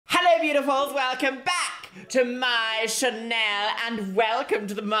beautifuls, welcome back to my Chanel and welcome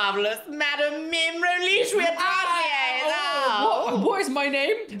to the marvellous Madame Mim Roly and What is my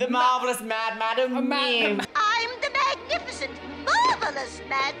name? The marvellous Madame Mim. I'm the magnificent, marvelous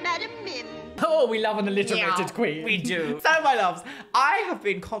Madame Mim. Oh, we love an alliterated queen. We do. So, my loves, I have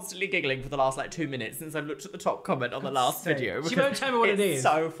been constantly giggling for the last 2 minutes since I've looked at the top comment on the last video. She won't tell me what it is. It's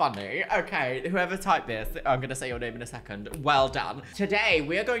so funny. Okay, whoever typed this, I'm going to say your name in a second. Well done. Today,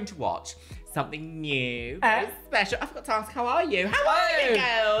 we are going to watch something new, very special. I forgot to ask, how are you? How are you,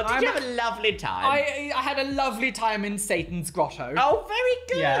 girl? Did you have a lovely time? I had a lovely time in Satan's grotto. Oh, very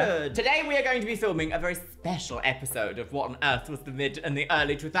good. Yeah. Today we are going to be filming a very special episode of What on Earth Was the Mid and the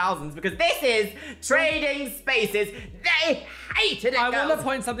Early 2000s because this is Trading Spaces. They hated it, I girls. want to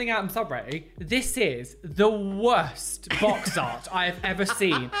point something out, I'm sorry. This is the worst box art I've ever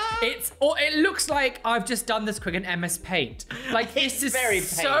seen. It looks like I've just done this quick in MS Paint. Like, this is very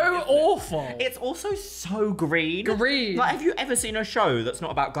so awful. It's also so green. Green. Like, have you ever seen a show that's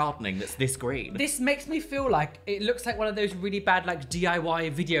not about gardening that's this green? This makes me feel like it looks like one of those really bad like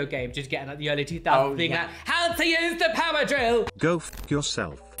DIY video games just getting at the early 2000s being like, how to use the power drill. Go f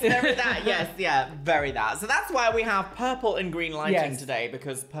yourself. Very that, yes, yeah, very that. So that's why we have purple and green lighting today,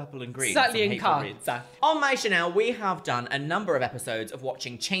 because purple and green. Slightly some in hateful car. reads. On my Chanel, we have done a number of episodes of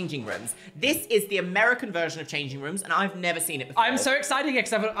watching changing rooms. This is the American version of changing rooms, and I've never seen it before. I'm so excited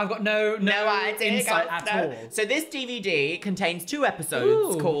because I've got no insight at all. So this DVD contains 2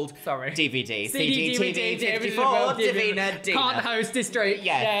 episodes called DVD, CD, TV, 54, Divina, Dina. Can't host this straight.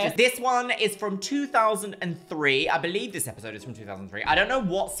 Yeah. This one is from 2003. I believe this episode is from 2003. I don't know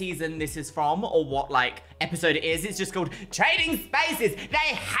what season this is from or what like episode it is. It's just called Trading Spaces. They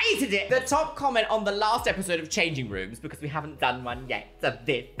hated it. The top comment on the last episode of Changing Rooms, because we haven't done one yet of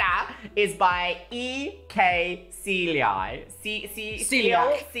this, that is by E.K. Celiac.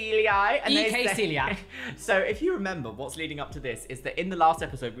 Celiac. E.K. Celiac. So if you remember, what's leading up to this is that in the last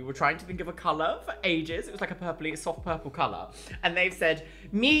episode, we were trying to think of a colour for ages. It was like a purpley, soft purple colour. And they've said,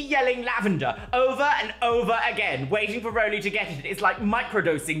 me yelling lavender over and over again, waiting for Roly to get it. It's like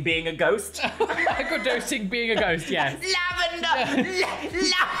microdosing being a ghost. Microdosing being a ghost, yes. Lavender!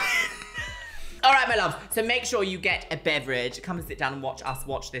 All right, my love. So make sure you get a beverage. Come and sit down and watch us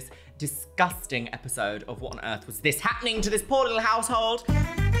watch this disgusting episode of What on Earth Was This happening to this poor little household.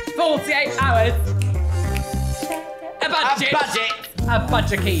 48 hours. A budget. A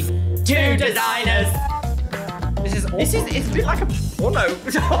budget key. 2 designers. This is awful. It's a bit like a porno.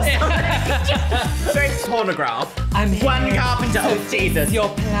 Very pornograph. One carpenter. Oh, Jesus. You're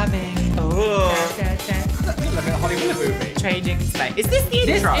plumbing. Oh. Look at a Hollywood movie. Trading Space. Is this the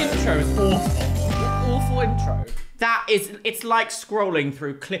intro? This intro is awful. Awful intro. That is, it's like scrolling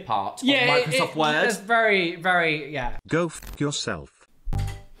through clip art on Microsoft Word. It's very, very, Go f yourself.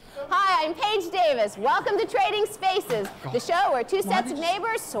 Hi, I'm Paige Davis. Welcome to Trading Spaces, the show where 2 sets of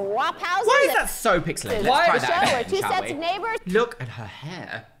neighbors swap houses. Why is that so pixelated? Let's try that show where again, 2 shall sets we? of neighbors. Look at her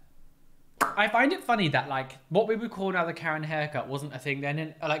hair. I find it funny that like what we would call now the Karen haircut wasn't a thing then,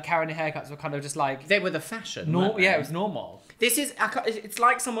 and like Karen haircuts were kind of just like They were the fashion. yeah, it was normal. This is, it's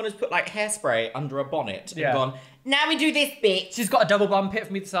like someone has put like hairspray under a bonnet and gone, now we do this bit. She's got a double bum pit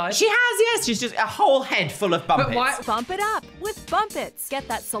from either side. She has, yes. She's just a whole head full of bump But why? Bump it up with Bump Its. Get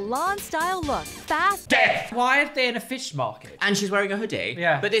that salon-style look. Fast. Death. Why are they in a fish market? And she's wearing a hoodie.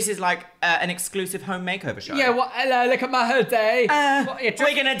 Yeah. But this is like an exclusive home makeover show. Yeah, what? Hello, look at my hoodie.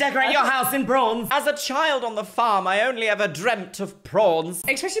 We're gonna decorate your house in prawns. As a child on the farm, I only ever dreamt of prawns.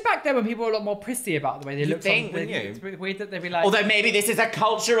 Especially back then when people were a lot more prissy about the way they looked. Think, wouldn't you? It's weird that they'd be like. Although maybe this is a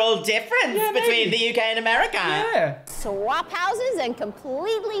cultural difference between the UK and America. Yeah. Swap houses and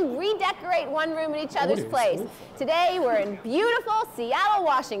completely redecorate one room in each other's place. Today, we're in beautiful Seattle,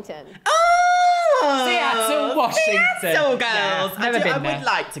 Washington. Oh! Seattle, Washington. Seattle, girls. Yeah, never been I there. would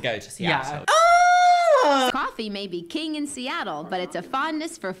like to go to Seattle. Yeah. Oh! Coffee may be king in Seattle, but it's a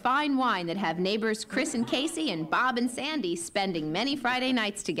fondness for fine wine that have neighbors Chris and Casey and Bob and Sandy spending many Friday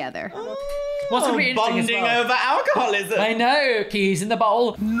nights together. What's really interesting as bonding well- over alcoholism. I know, keys in the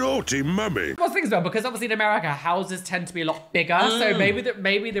bowl. Naughty mummy. What's things well, because obviously in America, houses tend to be a lot bigger, so maybe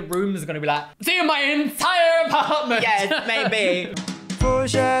the room is going to be like, see my entire apartment. Yes, maybe.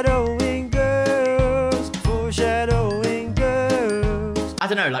 Foreshadowing girls, foreshadowing girls. I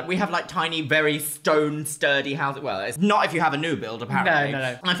don't know, like we have like tiny, very stone sturdy houses. Well, it's not if you have a new build, apparently.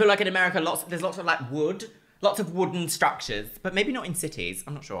 No. I feel like in America, there's lots of like wood. Lots of wooden structures, but maybe not in cities.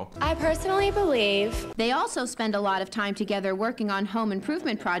 I'm not sure. I personally believe They also spend a lot of time together working on home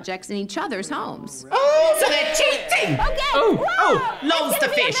improvement projects in each other's homes. Oh, so they're cheating! Okay. Oh, loves the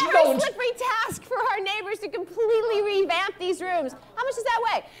fish. It's a very slippery task for our neighbors to completely revamp these rooms. How much does that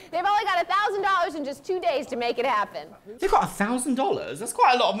weigh? They've only got $1,000 in just 2 days to make it happen. They've got $1,000. That's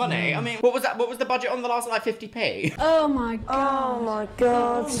quite a lot of money. I mean, what was that? What was the budget on the last, like, 50p? Oh my god. Oh my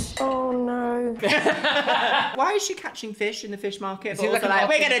god. Oh no. Why is she catching fish in the fish market? Is it like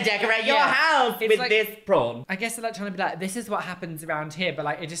We're gonna decorate your house It's with like- this prawn. I guess they're like trying to be like, this is what happens around here, but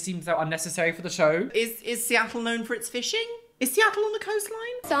like it just seems so unnecessary for the show. Is Seattle known for its fishing? Is Seattle on the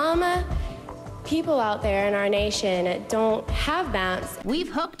coastline? Some people out there in our nation don't have maps.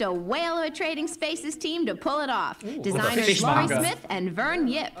 We've hooked a whale of a Trading Spaces team to pull it off. fish Designers Laurie market. Smith and Vern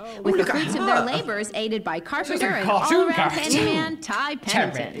Yip, with the look at fruits of their her. labors aided by carpenter a and cartoon all-around character. handyman Ty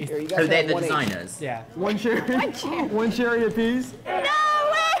Pennington. Terry. Oh, they're the designers. Yeah. One cherry. One cherry apiece. No, wait!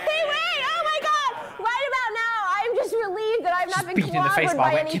 Oh my God! Right about now, I'm just relieved that I've not been Speed in the face clobbered by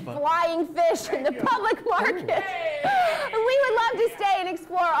by wet any kipper. flying fish in the public market. We would love to stay and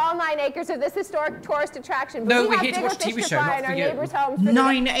explore all 9 acres of this historic tourist attraction. But No, we we're have here to bigger watch a fish TV show, fry not in for our you. neighbors' homes for the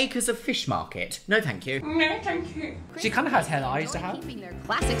 9 acres of fish market. No, thank you. No, thank you. She kind of has hair that I used to have. Keeping their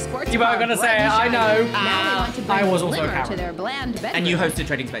classic sports You were car gonna bright say and it, I shiny. know. Now they want to I bring was also a glimmer Karen. to their bland bedroom. And you hosted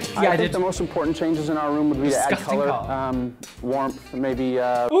Trading Spaces. Yeah, I I did. think the most important changes in our room would be to add Disgusting color, car. warmth, maybe.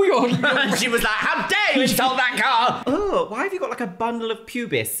 Oh, you're. She was like, how dare you insult that car? Oh, why have you got like a bundle of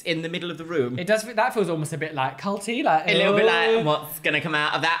pubis in the middle of the room? It does. That feels almost a bit like culty, like A little bit like, what's gonna come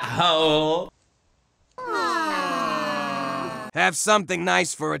out of that hole? Have something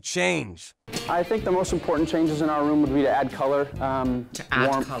nice for a change. I think the most important changes in our room would be to add color, add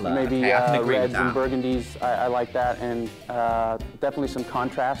warmth, colour. maybe Okay, I can agree with reds and that. burgundies. I like that, and definitely some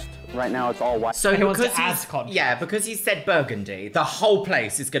contrast. Right now, it's all white. So He wants to because add he's, contrast. yeah, because he said burgundy, the whole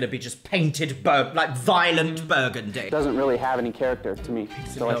place is going to be just painted like violent burgundy. It doesn't really have any character to me,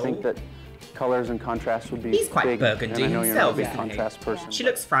 so I think that colors and contrast would be He's quite big, burgundy and I know himself, you're not a isn't big he? contrast person. She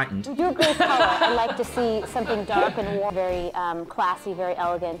looks frightened. I do agree with color. I like to see something dark and warm, very classy, very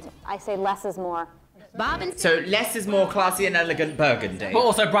elegant. I say less is more. Bob and So less is more classy and elegant burgundy. But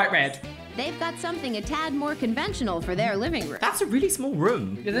also bright red. they've got something a tad more conventional for their living room. That's a really small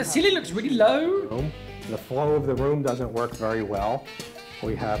room. Yeah, the ceiling looks really low. The flow of the room doesn't work very well.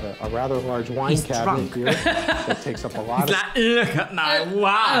 We have a rather large wine He's cabinet drunk. here that takes up a lot He's of... like, look at my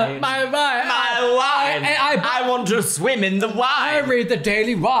wine. My wine. My wine. I want to swim in the wine. I read the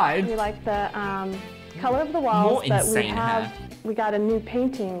Daily Wine. We like the color of the walls, More but we insane have hair. we got a new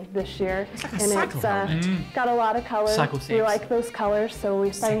painting this year, like a and cycle it's helmet. got a lot of colors. Cycle We six. like those colors, so we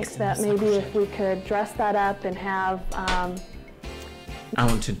think that maybe if we could dress that up and have I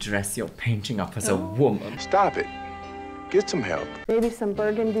want to dress your painting up as a woman. Stop it. Get some help. maybe some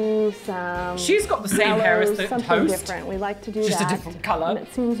burgundies, She's got the same hair as yellows, the something host. different. We like to do Just a that. different colour. And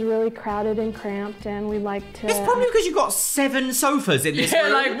it seems really crowded and cramped, and we like to. It's probably because you've got 7 sofas in this Yeah,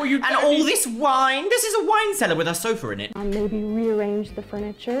 room. like, well, you and don't all need- this wine. This is a wine cellar with a sofa in it. maybe rearrange the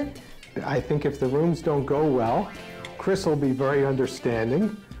furniture. I think if the rooms don't go well, Chris will be very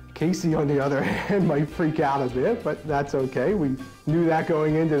understanding. Casey, on the other hand, might freak out a bit, but that's okay. We knew that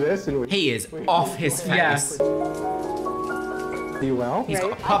going into this, and we He is off his face. Yes. do well. He's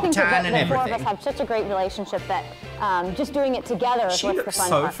got a I pub think tan and that the four of us everything. have such a great relationship that just doing it together is She what's the looks fun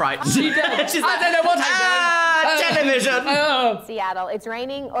so part. frightened. She does. She's I like, don't know what I'm doing. television. Oh. Seattle, it's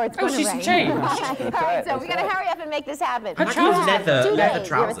raining or it's Oh, going to she's rain. changed. All right, so we got to hurry up and make this happen. Her trousers- leather 2 days.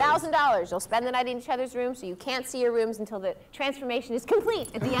 trousers. You have $1,000. You'll spend the night in each other's rooms, so you can't see your rooms until the transformation is complete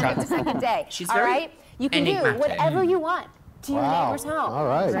at the end of the second day. She's all very right? You can enigmatic. do whatever you want to your Wow. neighbor's home. All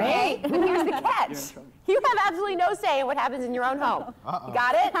right. Okay? And here's the catch. You have absolutely no say in what happens in your own home. You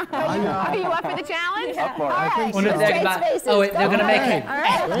got it? Are you up for the challenge? Up for it. All right. One of Trade them, like, spaces. oh, wait, they're Go gonna make for it All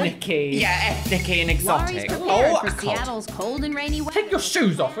right. ethnic-y. Yeah, ethnic and Laurie's exotic. prepared for a cult. Seattle's cold and rainy weather. Take your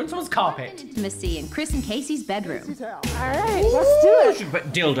shoes off. We're on someone's carpet. Intimacy in Chris and Casey's bedroom. All right, let's do You it. should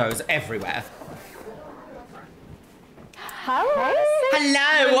put dildos everywhere. Hello.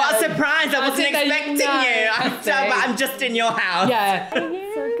 Hello, what a surprise. I wasn't didn't know you expecting know. you. I'm just in your house. Yeah. So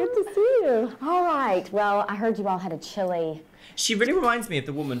good to see you. All right. Well, I heard you all had a chilly. She really reminds me of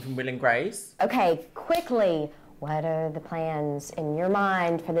the woman from Will and Grace. Okay, quickly. What are the plans in your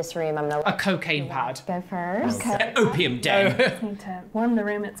mind for this room? I'm gonna A cocaine pad. go first. An opium den. Need to warm the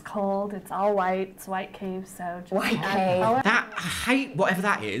room. It's cold. It's all white. It's white cave. So just White add cave. color. That, I hate whatever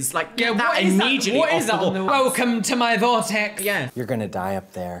that is. Like, Yeah, get that what is that? immediately What off is the that on wall. the Welcome to my vortex. Yeah. You're gonna die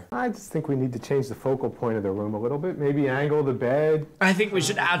up there. I just think we need to change the focal point of the room a little bit. Maybe angle the bed. I think we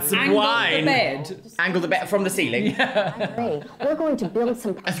should add some Angle wine. the bed. Angle the bed from the ceiling. Great. We're going to build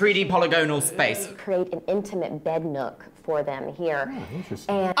some, A 3D polygonal space. create an intimate bed nook for them here.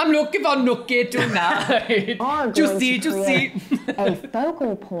 Interesting. I'm looking for nookie tonight. Are going Juicy, to create juicy. a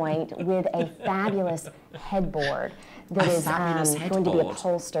focal point with a fabulous headboard. that is fabulous going to be headboard.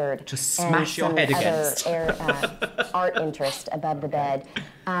 upholstered. To smash your head against. Art interest above the bed.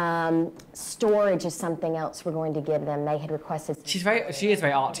 Storage is something else we're going to give them. They had requested. She is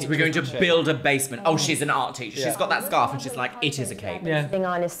very art teacher. We're going to build a basement. Oh, she's an art teacher. She's got that scarf and she's like, it is a cape. Yeah. Thing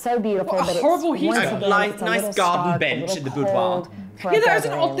on is so beautiful, What a but it's horrible heat. once again, it's a Nice little garden stark, a bench little in the boudoir. cold for Yeah, our that is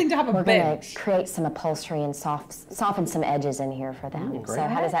an bedroom. odd thing to have a We're bench. gonna create some upholstery and soften some edges in here for them. So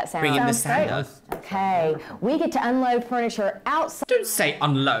how does that sound? Bring in the Sounds great. sand. Okay, we get to unload furniture outside. Don't say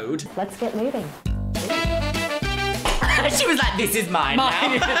unload. Let's get moving. She was like, this is mine now.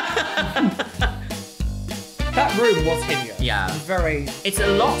 That room was hideous. Yeah. Very. It's a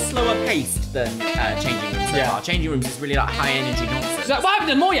lot slower paced than changing rooms so far. Changing rooms is really like high energy nonsense. She's like, what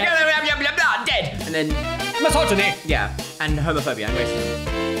happened to more yet? Blah, blah, blah, blah, dead. And then misogyny. Yeah, and homophobia and racism.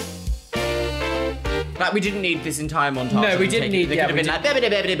 Like, we didn't need this entire montage. No, we didn't need. They Yeah, could have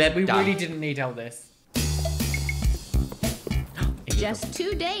been like, we really didn't need all this. Just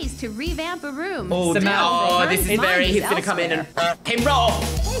 2 days to revamp a room. Oh, this is very. He's gonna come in and him raw.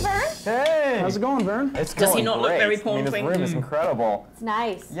 Hey, Vern. Hey, how's it going, Vern? It's Does he going not look great. very porn I mean, this twink? room is incredible. It's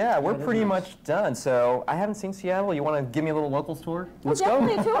nice. Yeah, we're pretty much done. So I haven't seen Seattle. You want to give me a little locals tour? Let's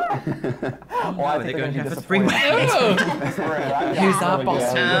Definitely a tour. Well, I think they're going to be disappointed. Who's our boss?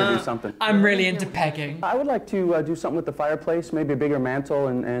 Yeah, we're gonna do something. I'm really into pegging. I would like to do something with the fireplace, maybe a bigger mantle,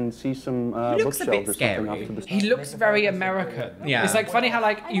 and see some looks a bookshelves bit or something off scary. to the He looks very American. Yeah. It's like funny how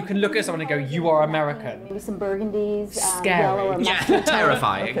like you can look at someone and go, you are American. Maybe some burgundies, Scary. yellow or Yeah,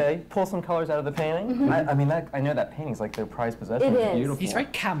 terrifying. Okay, pull some colors out of the painting. I mean, I know that painting's like their prized possession. It It's is. beautiful. He's very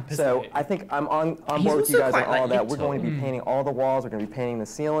camp, isn't So he? I think I'm on He's board with you also guys on quite, all like, that. We're going to be little. painting all the walls. We're going to be painting the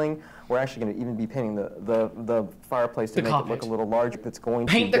ceiling. We're actually going to even be painting the fireplace to The make carpet. it look a little larger. That's going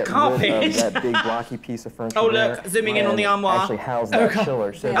Paint to the get carpet. rid of that big blocky piece of furniture. Oh, look, there zooming in on and the armoire. Actually house that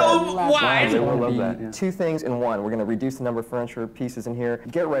chiller. So Oh, why? There will love be that, yeah. 2 things in one. We're going to reduce the number of furniture pieces in here.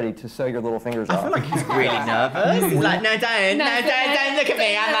 Get ready to sew your little fingers off. I feel like he's really nervous. He's like, no, don't look at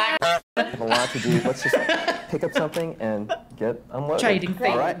me. I'm like, I have a lot to do. Let's just pick up something and get unloaded. Trading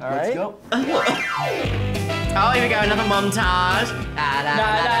All right, let's go. oh, here we go, another montage. La la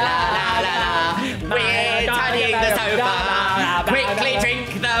la la la la. We're tidying the sofa. Quickly drink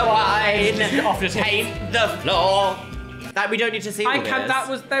the wine. Paint the floor. Like, we don't need to see all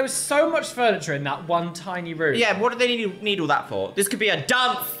this. There was so much furniture in that one tiny room. Yeah, what do they need all that for? This could be a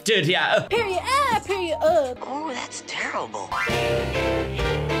dance studio. Period up, period up. Oh, that's terrible.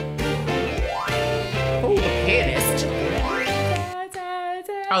 Oh, the pianist.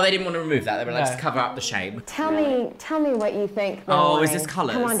 Oh, they didn't want to remove that. They were like, just cover up the shame. Tell me what you think. Oh, they're is this wanting.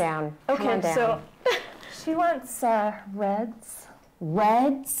 colours? Come on down. Come on Okay, down. so she wants reds,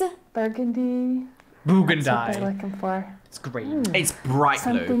 Reds? burgundy. That's what they're Burgundy. looking for. It's great. It's bright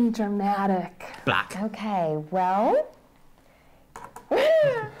blue. Something dramatic. Black. Okay, well.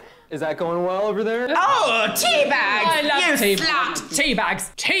 Is that going well over there? Oh, tea bags! I love You tea slut! bags. Tea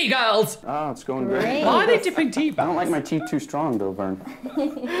bags. Tea girls. Oh, it's going great. Great. Why are they dipping tea I don't bags? like my tea too strong, though, Vern.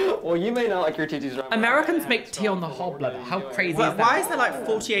 Well, you may not like your TT's right. Americans make tea on the hob, like, how crazy Well, is that? why is there like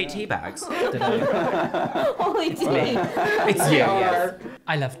 48 tea bags? Holy tea. It's you, yes.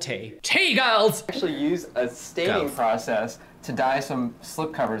 I love tea. Tea girls. Actually use a staining process to dye some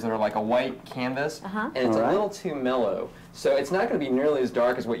slip covers that are like a white canvas, and it's a little too mellow. So it's not going to be nearly as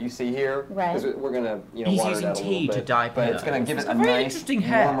dark as what you see here, Right. because we're going to, He's water using that a tea little to bit, dye but it's going to give it a very nice, interesting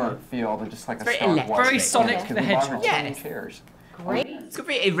hair. warmer feel. They're just like a very stark electric. white. Very Sonic Because the we bought her Hedgehog. tiny Yes. chairs. Great. It's got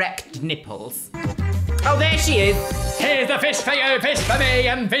very erect nipples. Oh, there she is. Here's the fish for you, fish for me,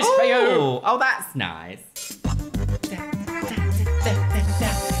 and fish for you. Oh, that's nice.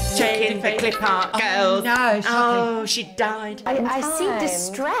 Checking for clip art girls. No, oh, she died. I see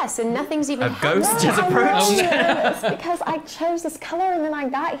distress and nothing's even A ghost happening. has approached. It's because I chose this color and then I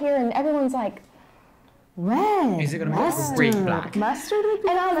got here and everyone's like, red. Is it going to be green black? Mustard would be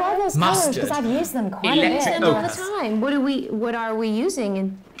And I love those colors Mustard. because I've used them quite Electric a bit. oak. time. What are we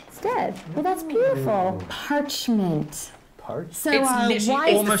using instead? Well, that's beautiful. Parchment. Parch? So It's our literally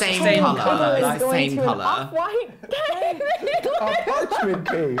white almost tone same color colour, is like going same to an colour. off-white A parchment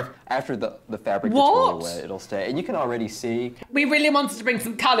cave. After the fabric gets What? really wet, it'll stay. And you can already see. We really wanted to bring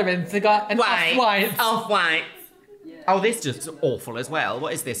some colour in, so we got an off-white. Off-white. Oh, this just awful as well.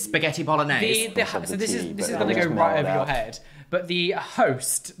 What is this? Spaghetti bolognese? So this is but going to go just right mellow over it your out. head. But the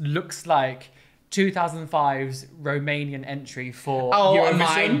host looks like 2005's Romanian entry for Oh Eurovision.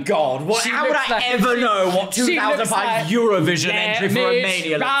 my God! What? She How would looks I like- ever know what she looks 2005 like, Eurovision "Let entry for me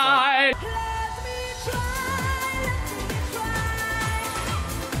Romania looks like? try."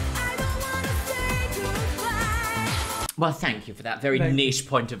 Well, thank you for that very niche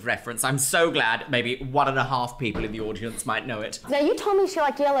point of reference. I'm so glad maybe 1.5 people in the audience might know it. Now, you told me she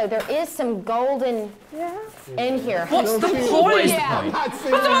liked yellow. There is some golden in here. What's the point? What is the point?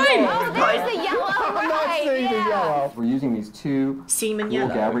 There's the yellow. I'm not seeing the yellow. We're using these two Semen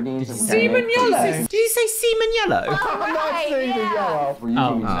yellow. gabardines. Semen yellow. Did you say semen yellow? I'm not seeing the yellow. We're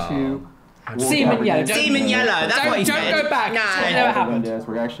using these two Semen yellow. Semen yellow. That's what he said. Don't go back. No. It never happened.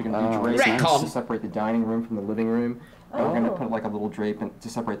 We're actually going to do drapes Retcon. to separate the dining room from the living room. We're going to put like a little drape to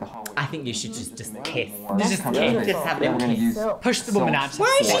separate the hallway. I think you should just kiss. Just kiss. Just have them kiss. Push the woman out.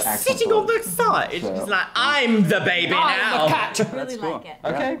 Why is she sitting on the side? She's like, I'm the baby now. I'm the cat. I really like it.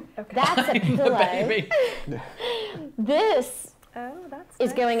 Okay. That's a pillow. This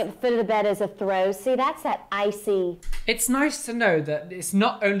is going at the foot of the bed as a throw. See, that's that icy. It's nice to know that it's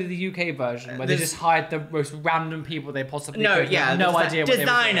not only the UK version where they just hide the most random people they possibly could. No idea what they were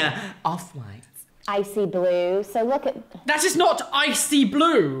designer off-white. Icy blue. So look at. That is not icy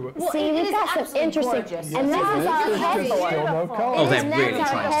blue. See, we've got some interesting. And this is our headboard. Oh, they're really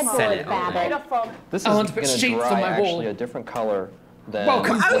trying to sell it. This is I want to put going to sheets dry on my wall. actually a different color than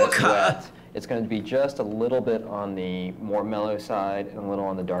Welcome, when it's ochre. wet. It's going to be just a little bit on the more mellow side and a little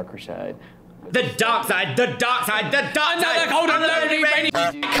on the darker side. The dark side, the dark side, the dark side. Hold on, Rainy.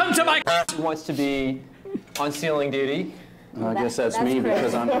 Come to my. Who wants to be on ceiling duty? I guess that's me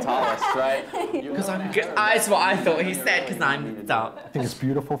because I'm the tallest, right? Because that's what I thought he said, because I'm dark. I think it's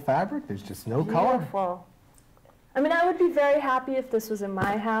beautiful fabric. There's just no color. Beautiful. I mean, I would be very happy if this was in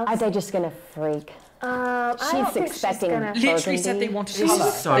my house. Are they just gonna freak? She's expecting. Literally said they wanted This colour.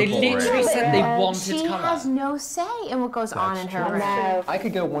 is so They boring. literally said they wanted She colour. has no say in what goes on in her room. No. I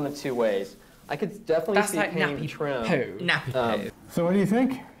could go one of two ways. I could definitely That's see like painting nappy the trim. poo. Nappy poo. So what do you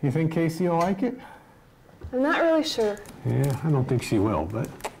think? You think Casey will like it? I'm not really sure. Yeah, I don't think she will, but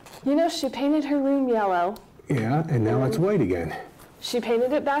You know, she painted her room yellow. yeah, and now it's white again. She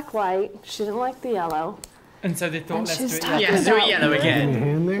painted it back white. She didn't like the yellow. And so they thought, And let's do she's it. talking Yeah, do it about- yellow Give me a again.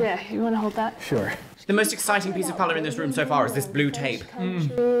 hand there? Yeah, you want to hold that? Sure. The most exciting piece of colour in this room so far is this blue tape.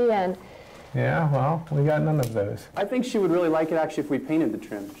 Country and Yeah, well, we got none of those. I think she would really like it actually if we painted the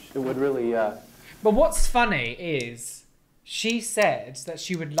trim. It would really, But what's funny is she said that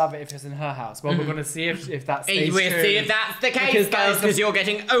she would love it if it was in her house. Well, we're going to see if that stays We'll true. see if that's the case, Because guys, because you're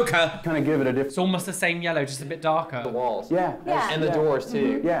getting ochre. kind of give it a It's different. almost the same yellow, just a bit darker. The walls. Yeah. And the doors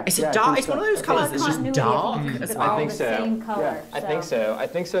too. Yeah. It's yeah, a I dark. think It's one of those colours that's just dark as well. I think so. Yeah. I think so. I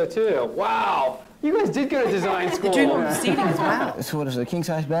think so too. Wow. You guys did go to design school. They're doing it on the ceiling as well. So what is it, a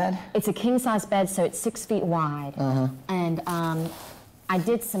king-size bed? it's a king size bed, so it's 6 feet wide. And I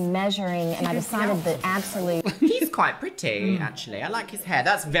did some measuring, and I decided that absolute. He's quite pretty, actually. I like his hair.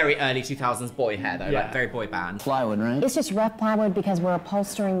 That's very early 2000s boy hair, though. Yeah. Like very boy band. Plywood, right? It's just rough plywood because we're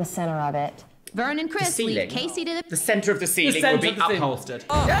upholstering the center of it. Vern and Chris ceiling. lead Casey to the The centre of the ceiling will be upholstered.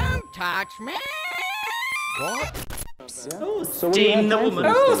 Don't touch me! Oh, So what do you steam the have woman.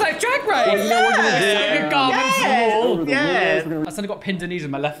 planned Oh, it's like Drag Race! Yeah. Your garments wall. Yeah. I suddenly got pinned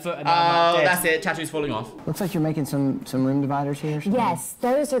in my left foot and now I'm Oh, dead. that's it. Tattoo's falling off. Looks like you're making some room dividers here or something. Yes,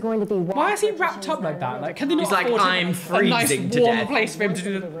 those are going to be. Why is he wrapped up like that? Like, can they not He's like, afford I'm a freezing nice to warm death. place for him to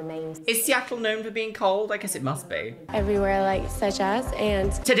do the... Is Seattle known for being cold? I guess it must be. Everywhere, like, such as,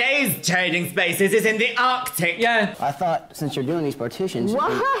 and Today's Trading Spaces is in the Arctic. Yeah. I thought since you're doing these partitions, I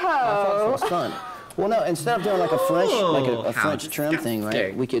Whoa! thought it was fun. Well, no, instead of doing like a French, a how French trim thing, right?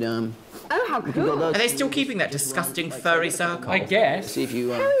 disgusting. We could Oh, how we could cool! build those. Are they still keeping that disgusting furry circle? I guess. See if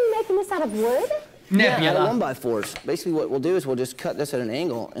you. How are you making this out of wood? Yeah, out of Nebula. 1x4s. Basically, what we'll do is we'll just cut this at an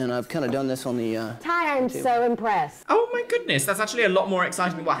angle, and I've kind of done this on the. Ty, I'm so impressed. Oh my goodness, that's actually a lot more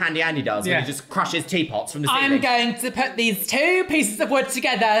exciting than what Handy Andy does when Yeah. he just crushes teapots from the ceiling. I'm going to put these two pieces of wood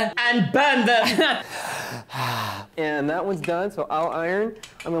together. And burn them! And that one's done, so I'll iron.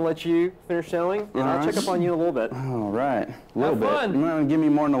 I'm gonna let you finish sewing, and I'll check up on you in a little bit. All right. A little bit. fun. You're not gonna give me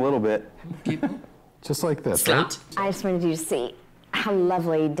more than a little bit. Just like this, right? Slut. I just wanted you to see how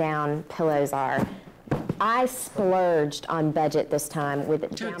lovely down pillows are. I splurged on budget this time with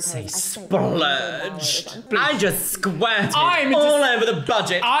down Don't say pillows. I spent splurge. I just squirted I'm all just- over the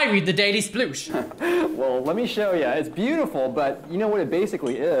budget. I read the Daily Sploosh. Well, let me show you. It's beautiful, but you know what it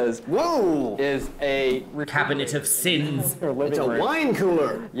basically is? Whoa! Is a Cabinet of sins. It's a wine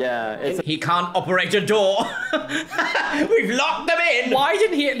cooler. Yeah, it's He can't operate a door. We've locked them in. Why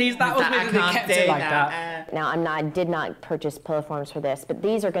didn't he at least? That was I weird that they can't kept do it like that. Now I did not purchase pillow forms for this, but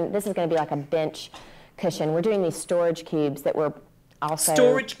these are this is going to be like a bench cushion. We're doing these storage cubes that were also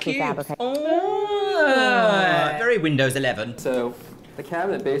Storage cubes. prefabricated. Oh, very Windows 11. So the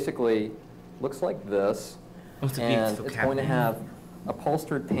cabinet basically looks like this, Oh, it's a and beautiful it's cabinet. going to have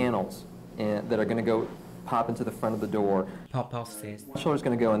upholstered panels that are going to go pop into the front of the door. Pop off, sis. Shoulder's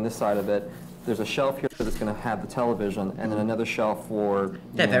going to go on this side of it. There's a shelf here that's going to have the television, and then another shelf for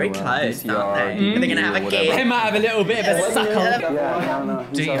They're very close, VCR, aren't they? Are they going to have a game? They might have a little bit of a suckle. Yeah,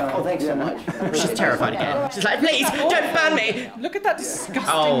 Do you? Oh, thanks so much. She's terrified again. She's like, please, don't burn me. Look at that disgusting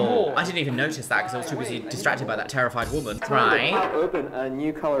Oh, wall. I didn't even notice that because I was too busy distracted by that terrified woman. Pop Right. open a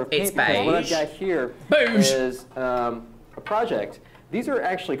new color of paint. It's because what I've beige. got here Beige. is a project. These are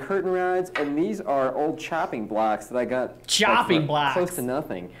actually curtain rods, and these are old chopping blocks that I got Chopping blocks. close to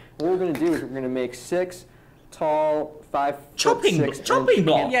nothing. What we're going to do is we're going to make 6 tall, 5 Chopping foot 6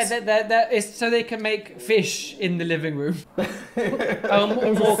 blocks. Yeah, it's so they can make fish in the living room. Are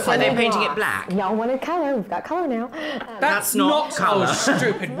they painting it black? Y'all wanted color. We've got color now. That's not colour. Oh,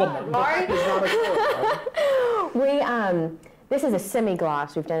 stupid woman. This is a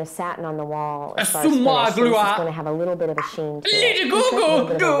semi-gloss. We've done a satin on the wall. A As far as finish. semi-gloss. This is going to have a little bit of a sheen to it. Little A little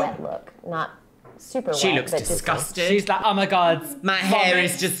bit of go-go. a wet look. Not super She wet, looks but just disgusted. She's like, oh my god. My hair vomit.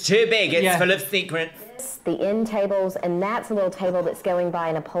 is just too big. It's Yeah. full of secrets. the end tables, and that's a little table that's going by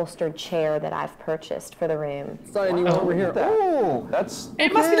an upholstered chair that I've purchased for the room. Saw anyone over here. Oh, that's.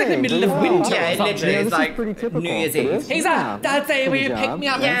 It must be like the middle of winter. Yeah, or it something. literally is like pretty typical. New Year's It Eve. is. He's Yeah. like, Dad, say, will you Good pick job. me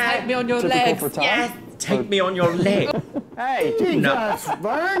up Yeah. and take me on your Typical legs? for Tom. Yes, take me on your leg. Hey, Jesus,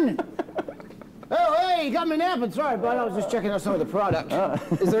 Vern! Oh, hey, you got me napping. Sorry, bud. I was just checking out some of the product.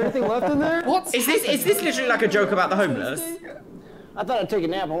 Is there anything left in there? What's Is this literally like a joke about the homeless? I thought I'd take a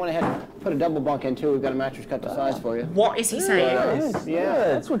nap. I went ahead and put a double bunk in, too. We've got a mattress cut to size for you. What is he saying? Yeah.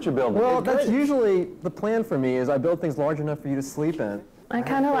 That's what you're building. Well, that's usually the plan for me. Is I build things large enough for you to sleep in. I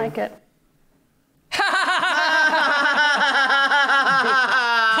kind of like it.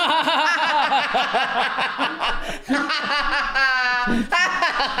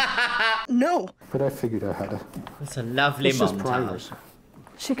 No. But I figured out how to. It's a lovely It's just montage. primers.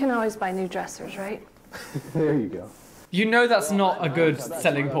 She can always buy new dressers, right? There you go. You know that's not a good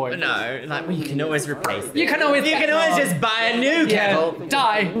selling point. No, like well, you can always replace it. You can always just buy a new kettle. Yeah,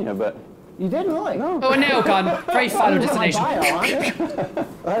 die. Yeah, but You didn't really? No. Oh, a nail gun. Very final destination.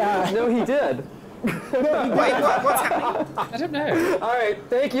 no, he did. Wait, what's happening? I don't know. All right,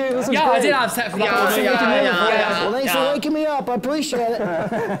 thank you. This is Yeah, great. I did have set for that. Yeah. Well, thanks for waking me up. I appreciate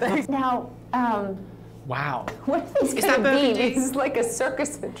it. Now, Wow. what are these Is going that to be? burgundy? This is like a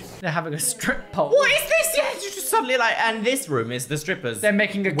circus. They're having a strip pole. What is this? Yeah, it's just suddenly like, and this room is the strippers. They're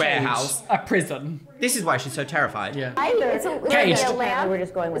making a warehouse. cage, a prison. This is why she's so terrified. Yeah. It's a Caged. lamp. We're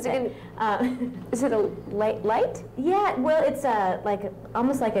just going with it. Is it a light? Yeah, well, it's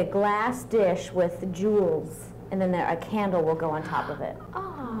almost like a glass dish with jewels, and then a candle will go on top of it.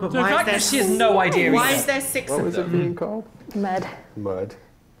 Oh. But The why fact is that she has no idea Why either. is there 6 What of was it them? being called? Mud. Mud.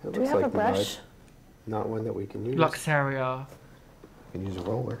 It Do we looks have like a brush? mud. Not one that we can use. Luxeria. We can use a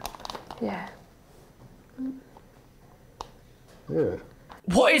roller. Yeah. Yeah.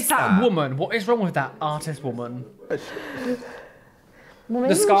 What is that woman? What is wrong with that artist woman? Well, The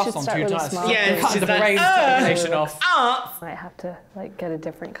maybe we scarf's should on start too really tight. small. Yeah, Cut she's the like, brain circulation off. Might have to like get a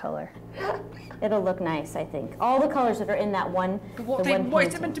different color. It'll look nice, I think. All the colors that are in that one. What the is one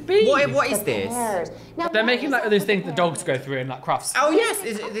it meant to be? What is this? pears. Now, They're making like those things the dogs go through in like crafts. Oh yes,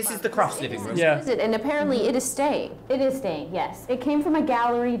 this is the Crofts living room. Yeah. And apparently it is staying. It is staying, yes. It came from a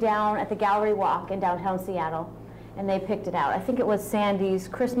gallery down at the Gallery Walk in downtown Seattle, and they picked it out. I think it was Sandy's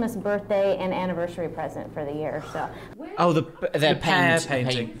Christmas, birthday, and anniversary present for the year. So. Oh, the pear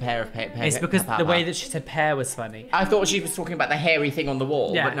painting. Pear of pear. It's because the way that she said pear was funny. I thought she was talking about the hairy thing on the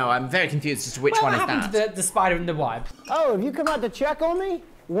wall, Yeah. but no, I'm very confused as to which What one is happened that. to the spider and the web? Oh, have you come out to check on me?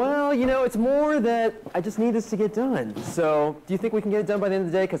 Well, you know, it's more that I just need this to get done. So, do you think we can get it done by the end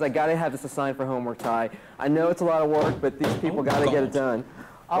of the day? Because I gotta have this assigned for homework, Ty. I know it's a lot of work, but these people gotta get it done.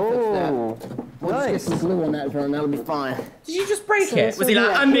 I'll fix that. We'll just get some glue on that, Vern. That'll be fine. Did you just break it? Was he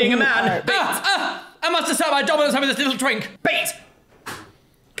like, I'm being a man? I must have served my dominance over this little drink. Bait!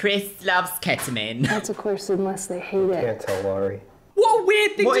 Chris loves ketamine. That's of course unless they hate it. Can't tell Laurie. What a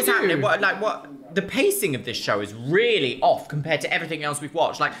weird thing What to is do. happening? The pacing of this show is really off compared to everything else we've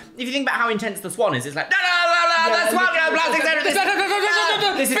watched. Like, if you think about how intense The Swan is, it's like, the Swan,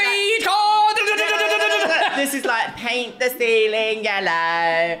 this is like, paint the ceiling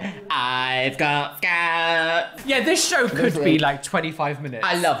yellow, I've got scouts. Yeah, this show could be like 25 minutes.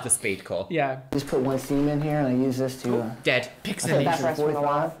 I love the speed core. Yeah. Just put one seam in here, and I use this to... Dead. Pixelation. That rest from the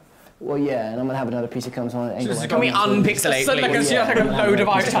wall. Well, yeah, and I'm gonna have another piece that comes on an angle. Can we unpixelate, So like, please? she has like a load of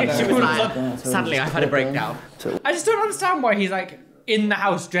eyeshadow. She was like, suddenly I've had a breakdown. I just don't understand why he's like in the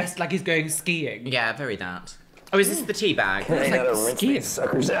house dressed like he's going skiing. Yeah, very that. Oh, is this the tea bag? I gotta rinse these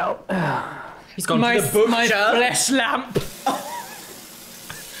suckers out. He's gone my, to the butcher. My flesh lamp.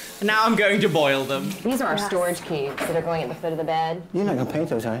 Now I'm going to boil them. These are our storage cubes that are going at the foot of the bed. You're not gonna paint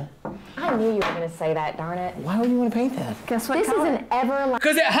those, are you? I knew you were going to say that, darn it. Why would you want to paint that? Guess what? This is an everlasting.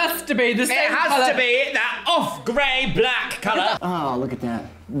 Because it has to be the same It has colour. to be that off-grey black colour. Oh, look at that.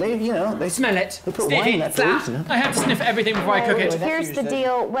 They, you know, they Smell it. They put Sniff wine in it, that for a slap. reason. I have to sniff everything before I cook it. Here's the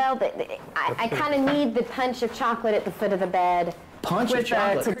deal. Well, I kind of need the punch of chocolate at the foot of the bed. Punch of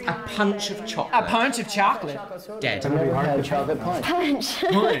chocolate? A punch of chocolate. A punch of chocolate. Dead. I've never had a chocolate punch. Punch.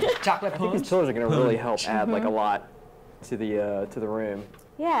 Chocolate I think punch. these pillars are going to really help add like a lot to the room.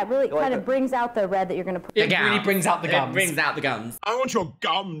 Yeah, it really kind of brings out the red that you're going to put. It really brings out the gums. It brings out the gums. I want your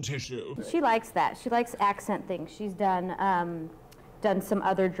gum tissue. She likes that. She likes accent things. She's done some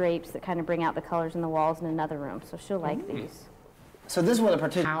other drapes that kind of bring out the colors in the walls in another room, so she'll like these. So this is what a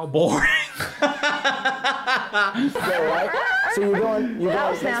particular. How boring. Right? So you're going.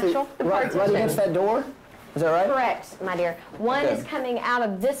 That was natural. Right against that door. Is that right? Correct, my dear. One is coming out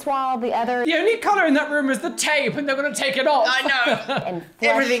of this wall, the other. The only colour in that room is the tape, and they're going to take it off. I know. And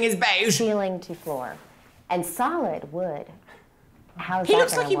Everything is beige. Ceiling to floor, and solid wood. How's He that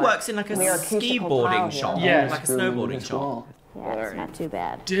looks like gonna he work? works in like a We're acoustical tile skateboarding here. shop. Yeah. Like a snowboarding shop. Yeah, it's not too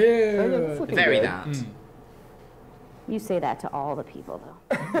bad. Dude. Very that. You say that to all the people,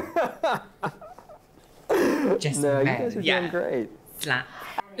 though. Just No, you mad. guys are Yeah. doing great. Slap.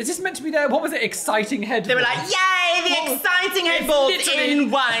 Is this meant to be their, what was it, exciting headboard? They were like, yay, the exciting headboards literally-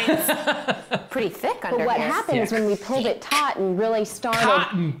 in white. Pretty thick under But what here. happens when we pulled it taut and really started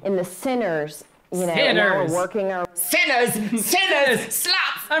Cotton. in the centers, you know, and now Sinners. we're working our Sinners, sinners,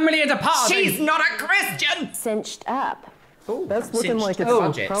 slaps. I'm really into party. She's not a Christian. cinched up. That's looking Cinched. like it's Oh,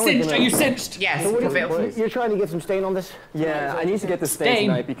 probably cinched. gonna- Are you cinched? Yes. So what Feel free. you're trying to get some stain on this? Yeah, I need to get this stain Stain.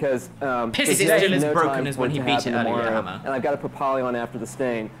 tonight because Piss there's is still as no broken time as for when it he to beat happen it earlier, tomorrow, Hammer. and I've got to put poly on after the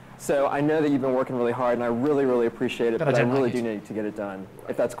stain. So I know that you've been working really hard, and I really, really appreciate it. But I But I don't really like do it. need to get it done,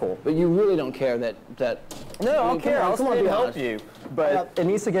 if that's cool. But you really don't care that. No, I'll care. I'll come on, stay be to help honest. you, but it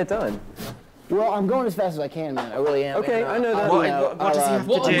needs to get done. Well, I'm going as fast as I can, man. I really am. Okay, And, I know that. What does he have to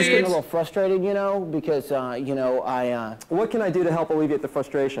What do? I'm just getting a weird- little frustrated, you know, because you know What can I do to help alleviate the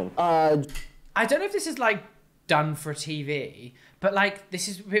frustration? I don't know if this is like done for TV, but like this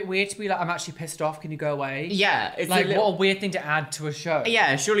is a bit weird to be like, I'm actually pissed off, can you go away? Yeah, it's like a little- what a weird thing to add to a show.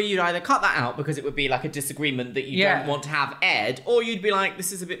 Yeah, surely you'd either cut that out because it would be like a disagreement that you Yeah. don't want to have aired, or you'd be like,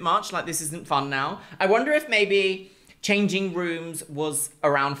 this is a bit much, like this isn't fun now. I wonder if maybe changing rooms was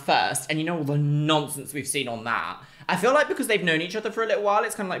around first, and you know all the nonsense we've seen on that. I feel like because they've known each other for a little while,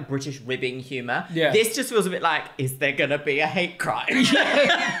 it's kind of like British ribbing humour. Yeah. This just feels a bit like, is there gonna be a hate crime?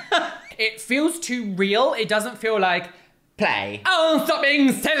 It feels too real. It doesn't feel like, Play. oh, stop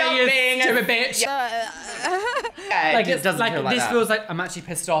being silly, Stop you being a- stupid bitch. Yeah, Like, it it's doesn't like feel like this that. feels like I'm actually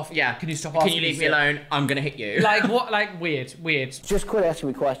pissed off. Yeah. Can you stop Can asking you leave me shit? alone? I'm gonna hit you. Like what? Like weird. just quit asking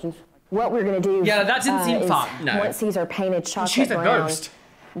me questions. What we're going to do Yeah, that didn't seem is fun. No. once these are painted chocolate She's a brown, ghost.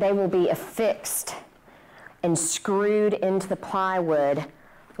 they will be affixed and screwed into the plywood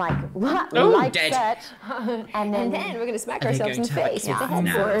like, Oh, like dead. such. And then we're going to smack Are they ourselves in the going to face hurt with the you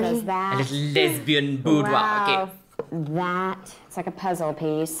headboard. now? does A that. little lesbian boudoir. Wow. Okay. That. It's like a puzzle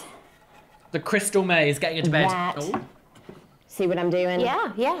piece. The crystal maze getting into bed. That. Oh. See what I'm doing?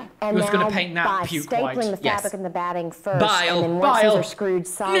 Yeah, yeah. And Who's gonna now paint that by puke stapling white? the fabric Yes. and the batting first, Bile, and then once bile. these are screwed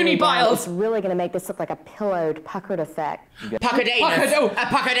solidly Loony down, biles. it's really going to make this look like a pillowed, puckered effect. Puckadanus. Oh. A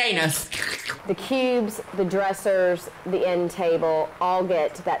puckadanus. The cubes, the dressers, the end table all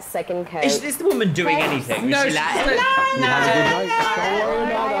get that second coat. Is this the woman doing anything? No, Is she she's like, like, Oh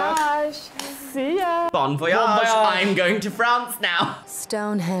my gosh. See ya. Bon voyage, Bon voyage. I'm going to France now.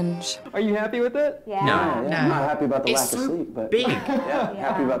 Stonehenge. Are you happy with it? Yeah. No, I'm not happy about the It's lack of so sleep, but big. yeah,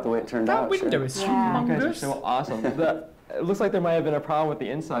 happy about the way it turned that out. window sure. is You guys are humongous. so awesome. It looks like there might have been a problem with the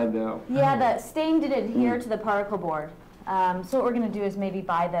inside, though. Yeah, the stain did adhere to the particle board. So what we're gonna do is maybe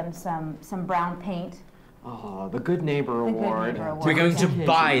buy them some brown paint. Oh, the Good Neighbor The Good Award. Neighbor Award. We're going to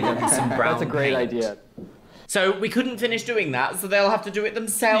buy them some brown That's a great paint. idea. So we couldn't finish doing that, so they'll have to do it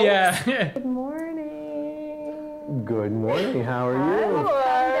themselves. Yeah. Good morning. Good morning. How are you?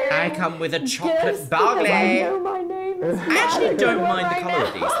 I come with a Just chocolate because I baguette. know my name is I actually don't mind the colour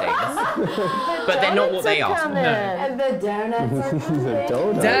of these things, but they're not what they are. coming. And the donuts are coming. The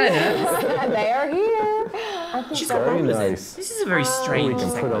donut. Donuts. They are here. I think She's got Very rollers in. nice. This is a very strange We can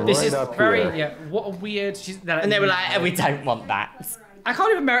put segment. them This right is up very, here. yeah, what a weird... And they were like, we don't want that. I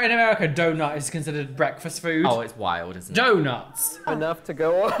can't even remember, in America, donut is considered breakfast food. Oh, it's wild, isn't it? Donuts. Enough to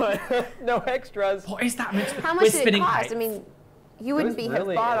go on. No extras. What is that meant to be? How We're much did it spinning cost? plates. I mean, you wouldn't was have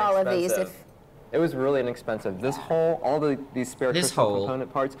really bought all of these if inexpensive. It was really inexpensive. This hole, all these spare crystal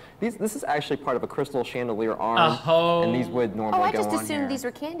component parts, this is actually part of a crystal chandelier arm, and these would normally go on here. Oh, I just assumed these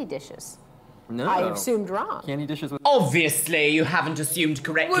were candy dishes. No. I assumed wrong. Candy dishes with... Obviously, you haven't assumed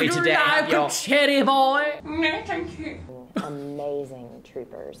correctly today. Would you like a cherry boy? No, thank you. Amazing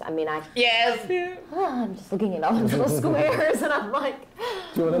troopers. I mean, Yes. I'm just looking at all those little squares, and I'm like,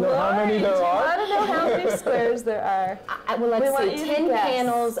 do you want to know how many there are? I don't know how many squares there are. Well, let's see, 10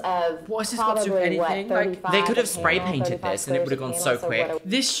 panels of What's this got to do with probably, what, anything? 35 They could have a spray panel, painted 35 this and it would have gone so squares a panel, quick.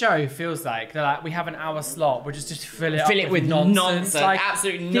 This show feels like they're like, we have an hour slot, we'll just fill it up with nonsense. Like,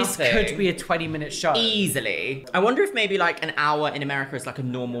 Absolutely this nothing. could be a 20-minute show. Easily. I wonder if maybe like an hour in America is like a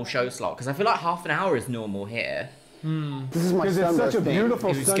normal show slot, because I feel like half an hour is normal here. This is my sunburst. It's such a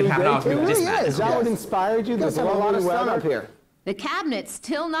beautiful sunny day. It really is. Is that what inspired you? There's a lot of sun up here. The cabinet's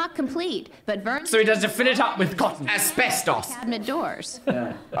still not complete, but Vern... So he does to fill it up with cotton. Asbestos. Cabinet doors.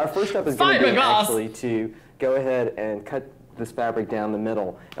 Yeah. Our first step is going to be actually to go ahead and cut this fabric down the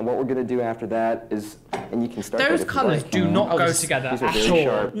middle. And what we're going to do after that is, and you can start... Those colours do not go together at all.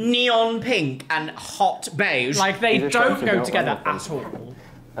 Sharp. Neon pink and hot beige. Like, they don't go together at all.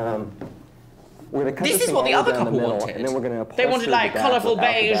 We're gonna cut this is what the other couple wanted. And then we're going to they wanted like colourful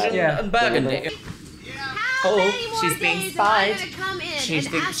beige and burgundy. Oh, she's being spied. She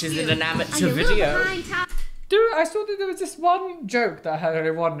thinks she's in an amateur video. Dude, I saw that there was this one joke that I heard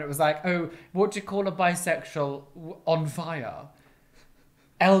earlier on, and it was like, oh, what do you call a bisexual on fire?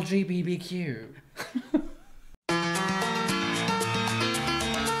 LGBTQ.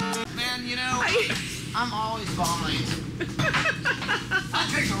 Man, you know, I'm always behind. I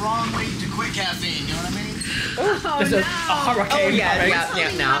take the wrong way to quit caffeine, you know what I mean? There's a hurricane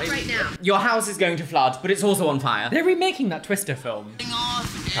yeah, now. Your house is going to flood, but it's also on fire. They're remaking that Twister film.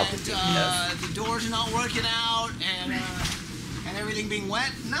 The doors are not working out, and everything being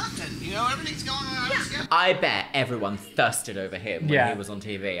wet, nothing. You know, everything's going on. Yeah. I bet everyone thirsted over him when he was on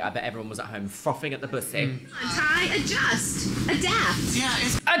TV. I bet everyone was at home frothing at the pussy. Tie, adjust, adapt. Yeah,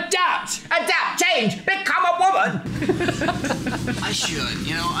 it's... Adapt, change, become a woman! I should,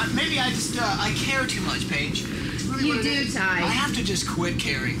 you know, maybe I just, I care too much, Paige. Really You do, Ty. I have to just quit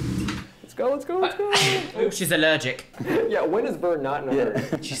caring. Let's go, let's go, let's go. Oh, she's allergic. Yeah, when is Vern not in a hurry?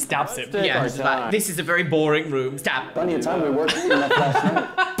 She stabs him. Yeah, she's like, this is a very boring room. Stab. Plenty of time we worked enough last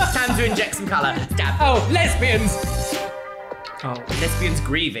night. Time to inject some colour. Stab. Oh, lesbians! Oh, lesbians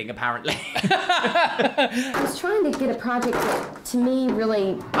grieving, apparently. I was trying to get a project that, to me,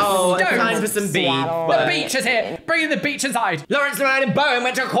 really... Oh, it's time for some beef. The beach is here! Bring in the beach inside! Lawrence Llewellyn and Bowen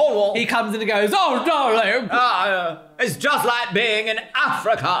went to Cornwall. He comes in and goes, oh, darling! It's just like being in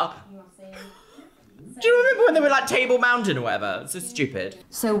Africa. Do you remember when they were like Table Mountain or whatever? It's so stupid.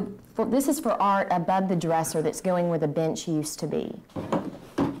 So, this is for art above the dresser that's going where the bench used to be.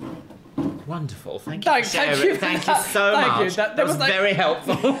 Wonderful, thank you. Thank you so much. That was like... very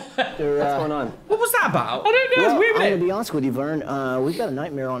helpful. What's going on? What was that about? I don't know, it's weird. I'm going to be honest with you, Vern. We've got a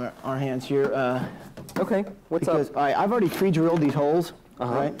nightmare on our hands here. Okay, what's up? All right, I've already pre-drilled these holes,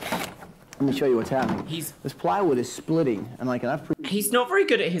 right? Let me show you what's happening. This plywood is splitting, and he's not very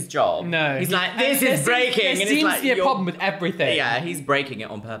good at his job. No. He's like, this is breaking. There and seems it's like, to be a problem with everything. Yeah, he's breaking it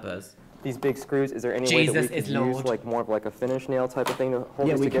on purpose. These big screws, is there any way that we could use like more of like a finish nail type of thing to hold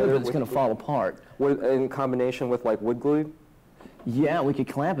this together? Yeah, we could, but it's going to fall apart. In combination with like wood glue? Yeah, we could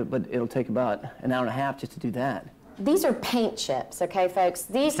clamp it, but it'll take about an hour and a half just to do that. These are paint chips, okay, folks?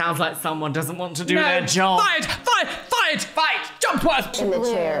 These sounds like someone doesn't want to do their job. Fight! Jumpworth! In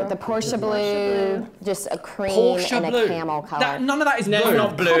the chair, the Porsche blue, just a cream and a camel color. None of that is blue. No,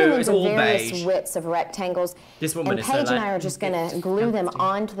 not blue. It's all various beige. widths of rectangles. This woman is Paige and I are just going to glue them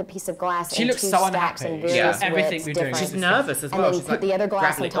onto the piece of glass. She in looks two so stacks unhappy. And various everything we're doing. different. She's nervous as well. And then put the other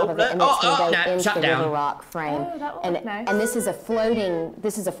glass on top of it, and then it's going to go into the river rock frame. Oh, that will look nice. And this is a floating.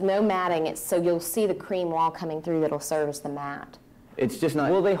 This is no matting. It's so you'll see the cream wall coming through that'll serve as the mat. It's just not.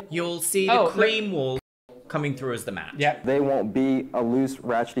 You'll see the cream wall coming through as the mat. Yeah. They won't be a loose,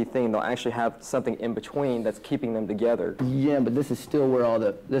 ratchety thing. They'll actually have something in between that's keeping them together. Yeah, but this is still where all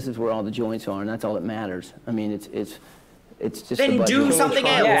the joints are, and that's all that matters. I mean, it's just. Then do something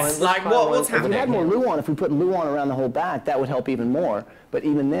else. Yes. Like what's happening? If we had more Luan, if we put Luan around the whole back, that would help even more. But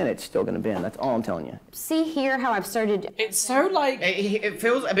even then, it's still going to bend. That's all I'm telling you. See here how I've started. It's so like it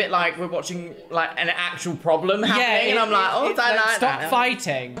feels a bit like we're watching like an actual problem happening, and I'm like, oh, stop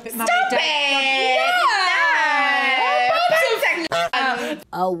fighting. Stop it!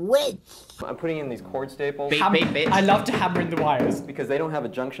 A witch. I'm putting in these cord staples. I love to hammer in the wires because they don't have a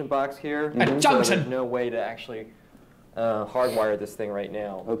junction box here. A junction. There's no way to actually hardwire this thing right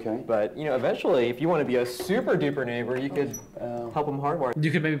now. Okay. But, you know, eventually, if you want to be a super duper neighbor, you could help them hardwire.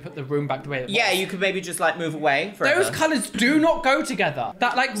 You could maybe put the room back the way it was. Yeah, you could maybe just like move away forever. Those colours do not go together.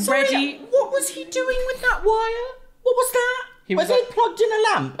 That like ready. What was he doing with that wire? What was that? Was he plugged in a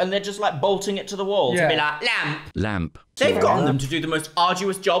lamp and they're just like bolting it to the wall to be like, lamp. They've gotten them to do the most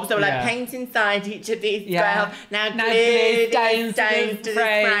arduous jobs. They were like, paint inside each of these squares. Now glue stones to the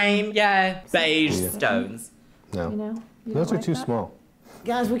frame. Yeah. Beige stones. No. You know? Those are too small.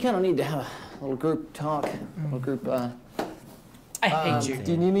 Guys, we kind of need to have a little group talk. A little group, I hate you.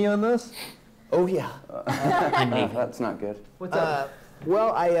 Do you need me on this? Oh, yeah. That's not good. What's up?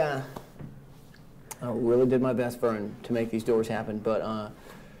 Well, I really did my best, Vern, to make these doors happen, but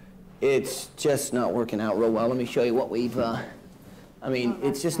it's just not working out real well. Let me show you what we've, I mean,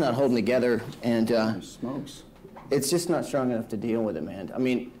 it's just not holding together, and smokes. It's just not strong enough to deal with it, man. I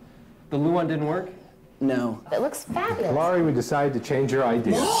mean, the blue one didn't work? No. It looks fabulous. Laurie, we decided to change your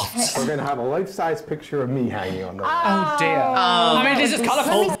idea. We're going to have a life-size picture of me hanging on the wall. Oh dear. I mean, this is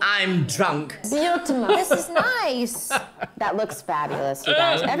colourful. I'm drunk. Beautiful. This is nice. That looks fabulous, you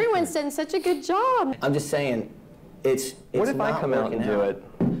guys. Everyone's done such a good job. I'm just saying, it's What if I not come out working and do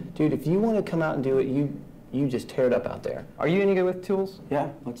it? Dude, if you want to come out and do it, you just tear it up out there. Are you any good with tools? Yeah.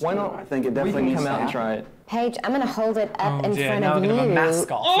 Why not? I think it definitely we can needs come to out and happen. try it. Paige, I'm gonna hold it up in front now of we're gonna have a you.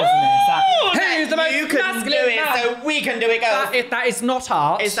 mask-off, isn't it? Who's the most You can do it, so we can do it, girls. That is not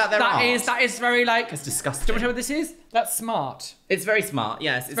art. Is that their art? That is very like. It's disgusting. Do you know what this is? That's smart. It's very smart,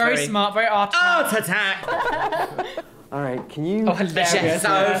 yes. It's Very smart, very art. Art attack! All right, can you... Oh, hilarious. She's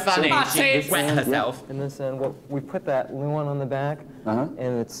so funny. She She wet herself. And this end, well, we put that Luan on the back, and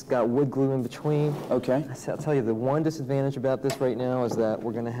it's got wood glue in between. Okay. I'll tell you, the one disadvantage about this right now is that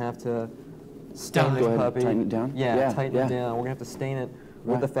we're going to have to stain this puppy. Tighten it down? Yeah, tighten it down. We're going to have to stain it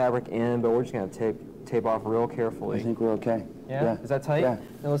with the fabric in, but we're just going to tape off real carefully. I think we're okay. Yeah? Is that tight? Yeah.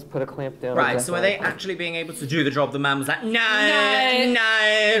 Now let's put a clamp down. Right, so are they actually being able to do the job? The man was like, no.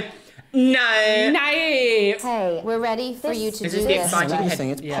 Hey, we're ready for you to Is do this this. the exciting head?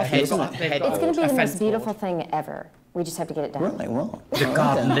 It's Yeah, puffy, isn't it? It's gonna be the most beautiful thing ever. We just have to get it done. Really? Well. The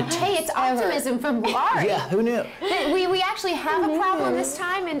garden, the Hey, it's optimism from Laurie. Yeah, who knew? We actually have a problem this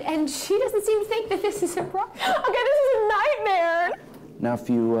time, and she doesn't seem to think that this is a problem. Okay, this is a nightmare. Now, if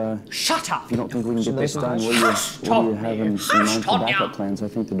you Shut up. if you don't think we can get this done, what do you have in some backup plans? I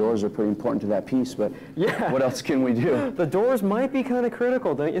think the doors are pretty important to that piece, but what else can we do? The doors might be kind of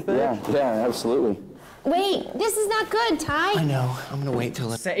critical, don't you think? Yeah, absolutely. Wait, this is not good, Ty. I know. I'm gonna wait till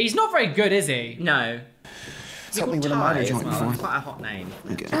So he's not very good, is he? No. Help me with a miter joint before. It's quite a hot name.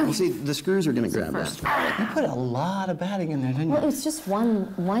 Okay. Well, see, the screws are gonna grab that. You put a lot of batting in there, didn't Well, you? it's just one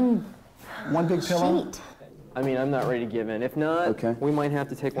big pillow. sheet. I mean, I'm not ready to give in. If not, we might have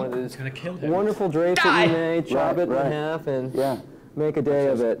to take one of those kill him. wonderful drapes that we made, chop it in half, and make a day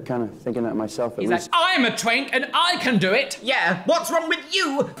of it. Kind of thinking that myself at He's least. like, I'm a twink and I can do it. Yeah, what's wrong with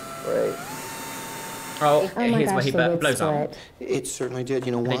you? Right. Oh, my here's gosh, where he the wood blows up. split. It certainly did.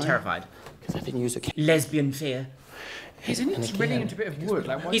 You know Are why? they terrified? Because I didn't use a Lesbian fear. He's really into a bit of wood.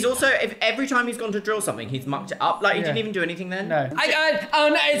 Like, He's also, if every time he's gone to drill something, he's mucked it up. Like, he didn't even do anything then. No. Oh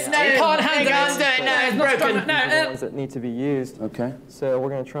no, it's no, you can't handle it. No, it's broken. These are the ones that need to be used. Okay. So we're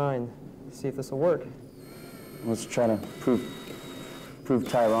going to try and see if this will work. Let's try to prove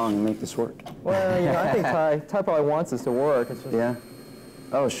Ty wrong and make this work. Well, you know, I think Ty probably wants this to work. It's just,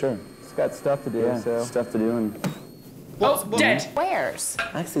 Oh, sure. It's got stuff to do, Yeah, so. stuff to do and. Dead. Where's?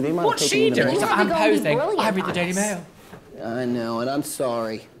 Actually, they might What's have she taken doing? even more. I'm gonna be posing. brilliant I read the on Daily this. Mail. I know, and I'm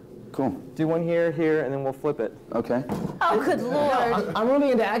sorry. Cool. Do one here, here, and then we'll flip it. Okay. Oh, good Lord. I'm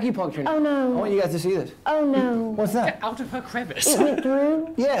really into acupuncture now. Oh, no. I want you guys to see this. Oh, no. What's that? Out of her crevice. It went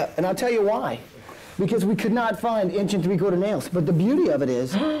through? Yeah, and I'll tell you why. Because we could not find inch and three-quarter nails. But the beauty of it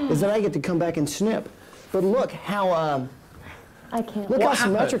is that I get to come back and snip. But look how I can't. look how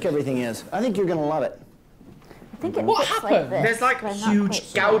symmetric everything is. I think you're gonna love it. I think it What looks happened? like this. There's like but I'm not huge quite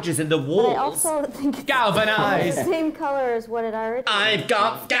sure. gouges in the But I walls. also think it's Galvanized. the same color as what it already I've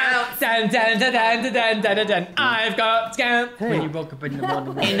got scouts. Dun, dun, dun, dun, dun, dun, dun, dun, dun. I've got scouts. When you woke up in the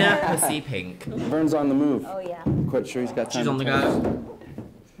morning. Inner pussy pink. Vern's on the move. Oh, yeah. Quite sure he's got time. She's on the go.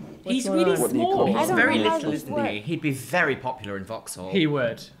 He's really What do you call small. it? He's I very don't know how little, these isn't work. he? He'd be very popular in Vauxhall. He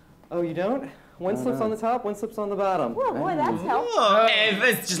would. Oh, you don't? One slips on the top, one slips on the bottom. Oh, boy, that's helpful. Oh,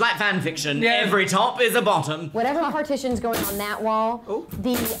 it's just like fan fiction. Yeah. Every top is a bottom. Whatever partition's going on that wall,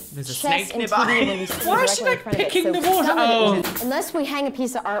 the There's a chest snake and nearby. TV will be sitting Why is she, directly in like, front of it. picking So the water? some of it Oh. is- unless we hang a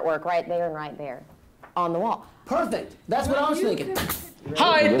piece of artwork right there and right there on the wall. Perfect. That's what I was thinking.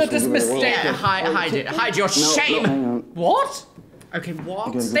 Hide the mistake. Yeah, hide it. Hide your shame. Hang on. What? Okay,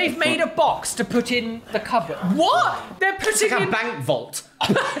 what? They've made a box to put in the cupboard. What? They're putting like in a bank vault.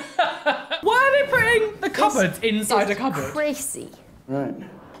 Why are they putting the cupboards inside a cupboard? Crazy. Right.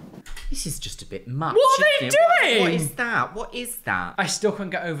 This is just a bit much. What are they isn't it? doing? What is that? What is that? I still couldn't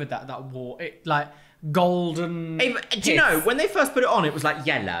get over that wall. It like golden. Hey, do you know when they first put it on, it was like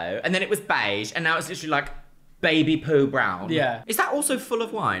yellow, and then it was beige, and now it's literally like baby poo brown. Yeah. Is that also full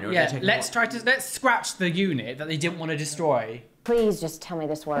of wine? Or are Yeah. they taking Let's scratch the unit that they didn't want to destroy. Please just tell me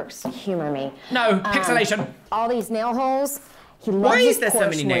this works. Humor me. No, pixelation. All these nail holes. He loves Why is his there so porch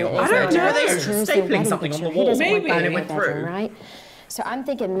many when nail it holes? is I don't know. winter. They It turns stapling the wedding something on the picture. wall. He doesn't want Maybe. that And it in went my bedroom, through. right? So I'm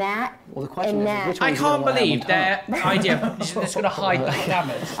thinking that Well, the question and is, that. which I one's gonna can't lie on believe top? their idea is just going to hide that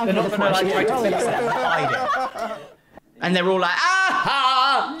damage. They're not going to like try to fix it and hide it. And they're all like,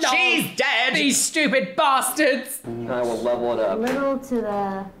 ah, No, she's dead. These stupid bastards. I will level it A up. little to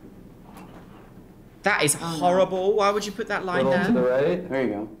the... That is horrible. Why would you put that line Little to the there? right. There you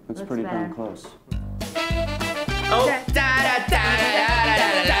go. That's Looks pretty darn better. close. Oh, da da da da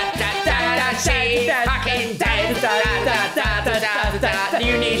da da da da da. She's fucking dead. Da da da da da da.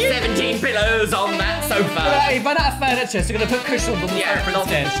 You need 17 pillows on that sofa. If I don't have furniture, so you're going to put cushions on the sofa not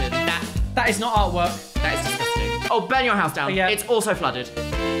instead. cushion. That is not artwork. That is disgusting. Oh, burn your house down. Yeah. It's also flooded.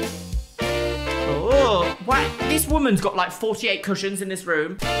 Oh, what? This woman's got like 48 cushions in this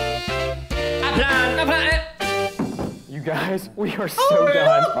room. You guys, we are so Oh,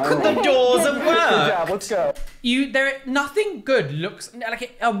 done. look at the doors of Good work. job, let's go. Nothing good looks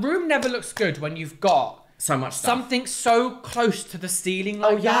like a room never looks good when you've got so much stuff. Something so close to the ceiling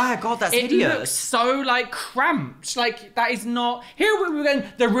like Oh, yeah, that. God, that's it hideous. It looks so like cramped. Like that is not. Here we were going.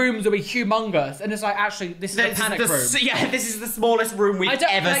 The rooms will be humongous, and it's like actually this is a panic room. Yeah, this is the smallest room we've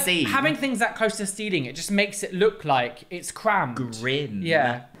ever seen. Having things that close to the ceiling, it just makes it look like it's crammed. Grim.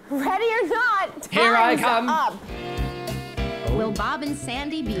 Yeah. Ready or not, Here I time's come. up. Will Bob and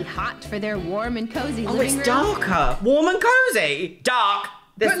Sandy be hot for their warm and cozy Oh, living it's room? darker. Warm and cozy. Dark.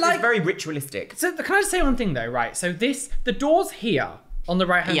 This But, like- is very ritualistic. So can I just say one thing though, right? So the door's here on the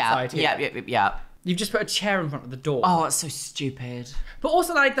right hand side here. Yeah. You've just put a chair in front of the door. Oh, it's so stupid. But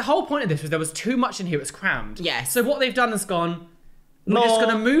also, like, the whole point of this was there was too much in here, it was crammed. Yes. So what they've done is gone, we're just More.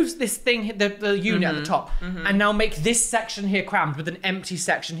 going to move this thing, the unit at the top, and now make this section here crammed with an empty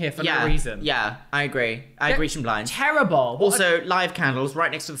section here for no reason. Yeah, I agree. I agree, blind. Terrible. Also, live candles right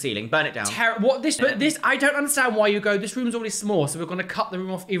next to the ceiling. Burn it down. This, I don't understand why you go, this room's already small, so we're going to cut the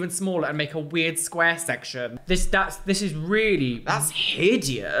room off even smaller and make a weird square section. This is really... That's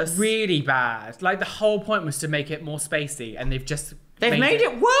hideous. Really bad. Like, the whole point was to make it more spacey, and they've just... They've made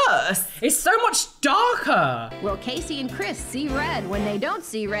it worse. It's so much darker. Will Casey and Chris see red when they don't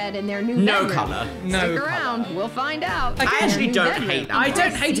see red in their new No bedroom? colour. No Stick colour. around, we'll find out. I actually Their new don't bedroom. hate that. I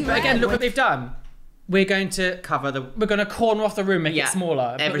don't hate it, but again, look what they've done. We're going to We're going to corner off the room, make it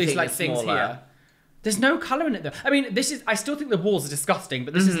smaller, and put these like is things smaller. here. There's no colour in it though. I mean, I still think the walls are disgusting,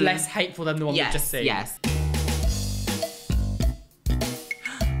 but this is less hateful than the one we've just seen. Yes.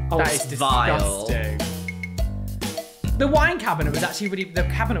 That is vile. disgusting. The wine cabinet was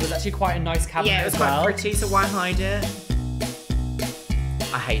actually quite a nice cabinet Yeah, it was as quite well. pretty, so why hide it?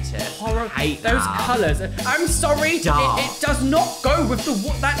 I hate it. Hate Those that. colours. I'm sorry, Dark. it does not go with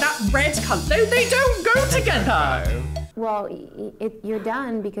that red colour. They don't go together. Well, you're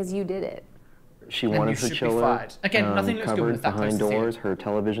done because you did it. She And wanted you her should be chiller fired. Again, nothing looks good when covered it's that close behind to the doors. Her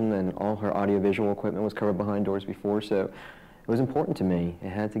television and all her audiovisual equipment was covered behind doors before, so it was important to me. It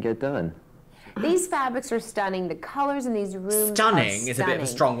had to get done. These fabrics are stunning. The colors in these rooms Stunning are is a bit of a stunning.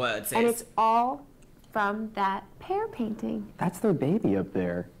 strong word, sis. And it's all from that pear painting. That's their baby up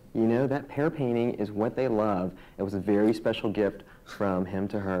there. You know, that pear painting is what they love. It was a very special gift from him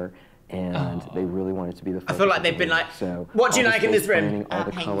to her, and they really wanted to be the I feel like they've been like, so what do you all the like in this space room? planning, all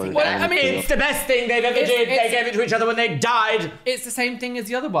the colors, Well, all I the mean, it's the best thing they've ever did. They gave it to each other when they died. It's the same thing as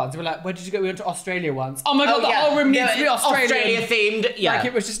the other ones. We're like, where did you go? We went to Australia once. Oh my god, the whole room needs to be Australian. Australia themed. Yeah. Like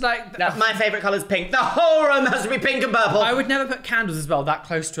it was just like. My favourite colour's pink. The whole room has to be pink and purple. I would never put candles as well that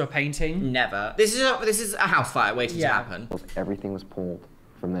close to a painting. Never. This is a house fire waiting to happen. Everything was pulled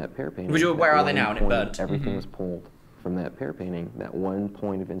from that pear painting. Where are they That now? one And it point, burnt. Everything was pulled from that pear painting, that one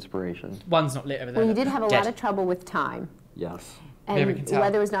point of inspiration. One's not lit over there. Well, you did have a lot of trouble with time. Yes. And Yeah, we can tell.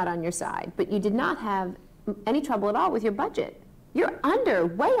 weather was not on your side. But you did not have any trouble at all with your budget. You're under,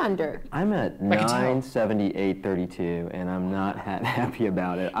 way under. I'm at I can tell. 978.32, and I'm not happy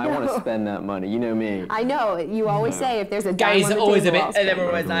about it. I want to spend that money. You know me. I know, you always say if there's a Guys dime on are the always a table, bit, I'll and spend they're it.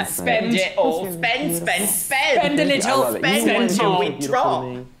 always like, Spend it all. Spend. Spend a little, I love it. spend You want to until know we what's beautiful drop. to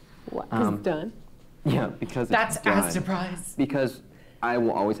me? What, 'cause it's done? Yeah, because That's it's done. a surprise. Because I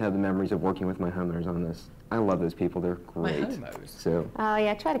will always have the memories of working with my homeowners on this. I love those people. They're great. So Oh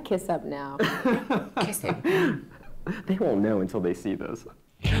yeah, try to kiss up now. Kiss him. they won't know until they see this.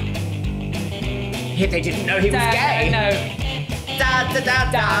 If they didn't know he was gay. No. Da, da,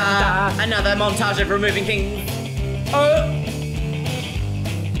 da, da. Another montage of removing things.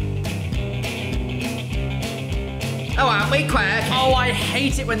 Oh, aren't we quirk? Oh, I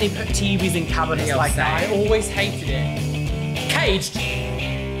hate it when they put TVs in cabinets like that. I always hated it. Caged.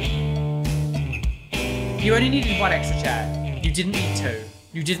 You only needed one extra chair. You didn't need two.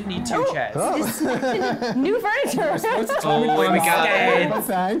 You didn't need two chairs. New furniture. Oh, here we go.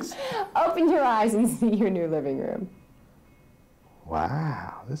 Thanks. Open your eyes and see your new living room.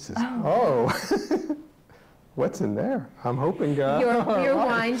 Wow, this is. Oh. What's in there? I'm hoping. Your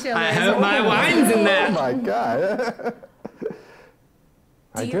wine chiller. I hope my wine's in there. Oh my God.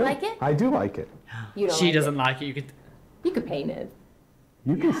 Do you like it? I do like it. You don't. She like doesn't it. like it. You could paint it.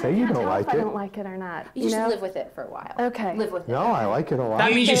 You can say you don't like If I it. don't like it or not. You should live with it for a while. Okay. Live with it. No, I like it a lot.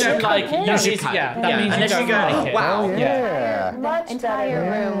 That means you don't like it. You should cut it. Yeah, that means you Unless don't you go, like it. wow. Yeah. The entire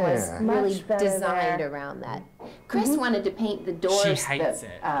room was really Much better designed there. around that. Chris wanted to paint the doors hates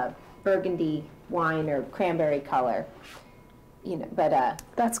the burgundy wine or cranberry color. You know, but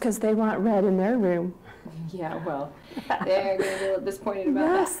That's because they want red in their room. yeah, well, they're gonna be a little disappointed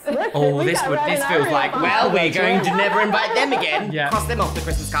about that. Oh, this feels like, well, we're going to never invite them again. Yeah. Cross them off the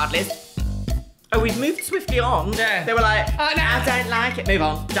Christmas card list. Oh, we've moved swiftly on. Yeah. They were like, oh, no, I don't like it. Move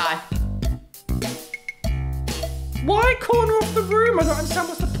on. Die. Why corner off the room? I don't understand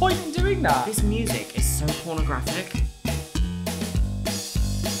what's the point in doing that. This music is so pornographic.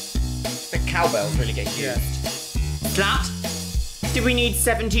 The cowbells really get used. Slut? Do we need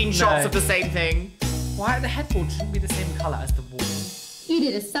 17 shots of the same thing? Why the headboard shouldn't be the same colour as the wall? You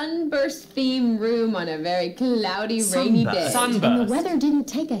did a sunburst theme room on a very cloudy, rainy day. Sunburst. And the weather didn't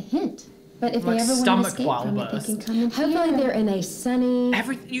take a hint. But if Like they ever want to stomach escape from it, they burst. can come in. Hopefully they're in a sunny,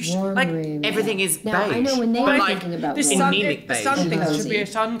 warm room. Everything is Now, I know beige. when they But were like, thinking about The warm, sun, anemic the beige. sun thing Cozy. should be a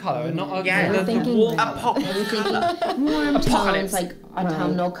sun colour and not a Yeah, We're thinking a pop. they were thinking warm Apocalypse. tones like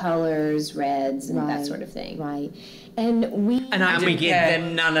autumnal colors, reds, and that sort of thing. Right. And we And we give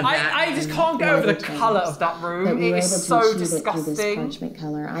them none of that. I just can't get over the colour of that But room. we It were is able to so achieve it through this disgusting. parchment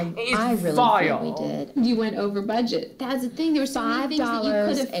color. It is I really vile. think we did. You went over budget. That's the thing. There were so many things that you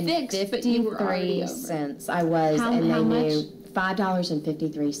could have fixed, but you were already over. $5.53. I was, How- and how they much? knew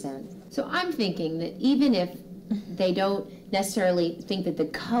 $5.53. So I'm thinking that even if they don't necessarily think that the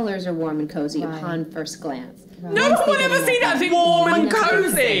colors are warm and cozy upon first glance. No one would ever see that thing warm and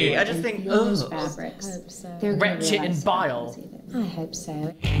cozy. I just think, those ugh. fabrics. They're gonna Wretched and realize vile. I hope so.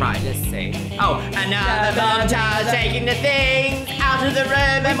 Right, let's see. Oh, another montage taking the things out of the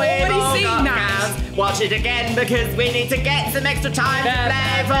room and we've already all seen got that. gowns. Watch it again because we need to get some extra time to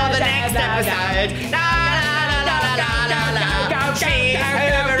play for the next episode. La la la la la la la. She's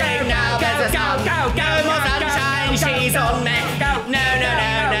hoovering now. There's a song. No more sunshine. She's on me.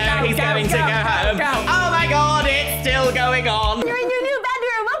 No. He's going to go home. Oh my God, it's still going on. You're in your new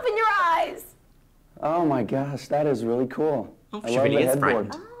bedroom. Open your eyes. Oh my gosh, that is really cool. Oh, I she love really the is headboard.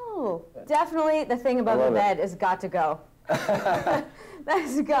 frightened. Oh, definitely the thing above the love it. bed has got to go.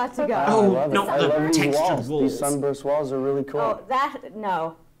 That's got to go. I Oh, love it. not I the love these textured walls. These sunburst walls are really cool. Oh, that,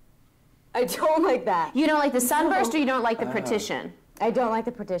 no. I don't like that. You don't like the sunburst, or you don't like the partition? I don't like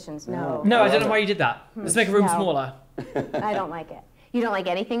the partitions, no. No, I don't know why you did that. Let's make a room No. smaller. I don't like it. You don't like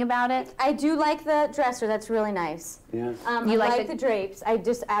anything about it? I do like the dresser, that's really nice. Yeah. You I like like the drapes. I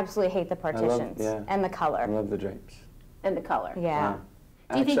just absolutely hate the partitions. yeah. And the I color. love the drapes. And the color? Yeah. Wow.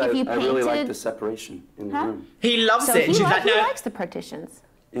 Do you think if you I really like painted- the separation in the Huh? room. He loves So it. And she's like, he no. likes the partitions.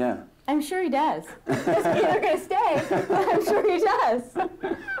 Yeah. I'm sure he does. Doesn't mean they're gonna stay, but I'm sure he does.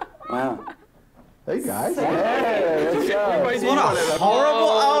 Wow. Hey guys. Hey, what's up? What a horrible,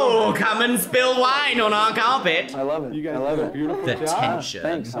 oh, come and spill wine on our carpet. I love it. You guys I love did a it. beautiful The job. tension.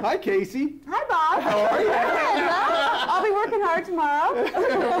 Thanks. Hi, Casey. Hi, Bob. How are you? I'll be working hard tomorrow. We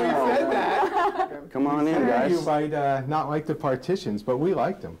said that. Come on in, You guys. might not like the partitions, but we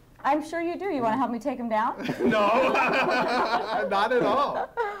liked them. I'm sure you do. You want to help me take them down? No, not at all.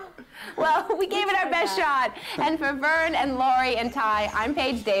 Well, we gave it our best shot. And for Vern and Lori and Ty, I'm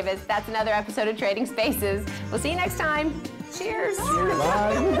Paige Davis. That's another episode of Trading Spaces. We'll see you next time. Cheers.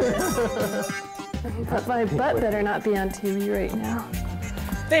 But my butt better not be on TV right now.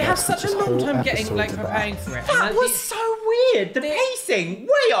 They have such a long time getting, like, preparing for it. That was so weird. The pacing,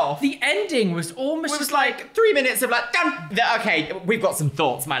 way off. The ending was almost It was just like 3 minutes of like, done. Okay, we've got some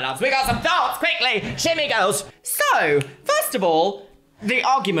thoughts, my loves. We got some thoughts, quickly. Shimmy girls. So, first of all, the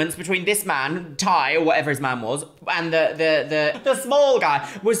arguments between this man, Ty, or whatever his man was, and the small guy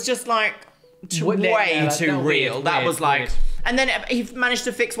was just like, way too real. Weird, That was like... weird. And then he managed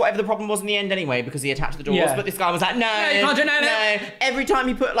to fix whatever the problem was in the end anyway, because he attached the doors. Yeah. But this guy was like, no, you can't do no. Every time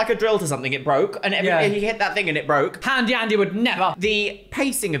he put like a drill to something, it broke. And he hit that thing and it broke. Handy Andy would never. The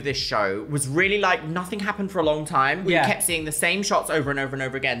pacing of this show was really like nothing happened for a long time. We kept seeing the same shots over and over and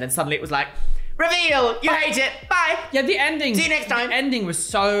over again. Then suddenly it was like, reveal, you hate it, bye. Yeah, the ending. See you next time. The ending was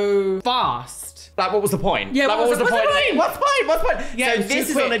so fast. Like, what was the point? Yeah, like, what was the point? What's the point? What's the point? Yeah, so this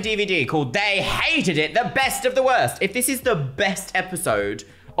is on a DVD called They Hated It, the best of the worst. If this is the best episode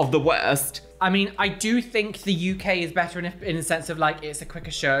of the worst... I mean, I do think the UK is better in a sense of like, it's a quicker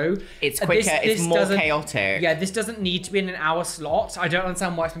show. It's quicker, it's more chaotic. Yeah, this doesn't need to be in an hour slot. I don't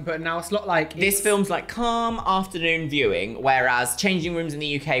understand why it's been put in an hour slot. Like, this film's like calm afternoon viewing, whereas Changing Rooms in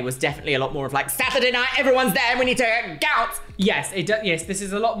the UK was definitely a lot more of like, Saturday night, everyone's there, we need to get out. Yes, yes, this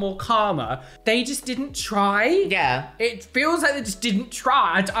is a lot more calmer. They just didn't try. Yeah. It feels like they just didn't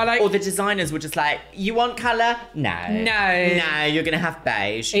try. I like... Or the designers were just like, you want colour? No. No, you're gonna have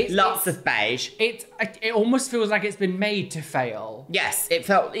beige. Lots of beige. It almost feels like it's been made to fail. Yes, it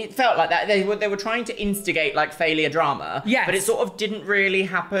felt like that. They were trying to instigate like failure drama. Yes. But it sort of didn't really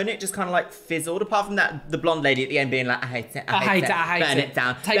happen. It just kind of like fizzled. Apart from that, the blonde lady at the end being like, I hate it. I hate it. Burn it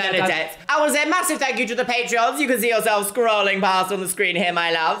down. Burn it. I want to say a massive thank you to the Patreons. You can see yourself scrolling past on the screen here,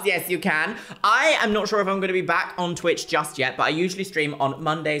 my loves. Yes, you can. I am not sure if I'm going to be back on Twitch just yet, but I usually stream on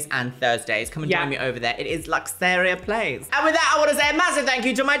Mondays and Thursdays. Come and join me over there. It is Luxeria Plays. And with that, I want to say a massive thank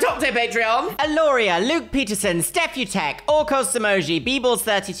you to my top tier Patreon. Aloria, Luke Peterson, Steph Utek, Orkos Samoji,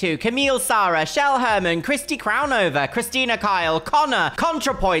 Beebles32, Camille Sara, Shell Herman, Christy Crownover, Christina Kyle, Connor,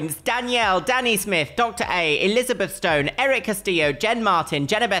 ContraPoints, Danielle, Danny Smith, Dr. A, Elizabeth Stone, Eric Castillo, Jen Martin,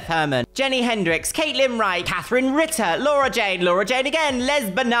 Jenabeth Herman, Jenny Hendricks, Caitlin Wright, Catherine Ritter, Laura Jane again, Les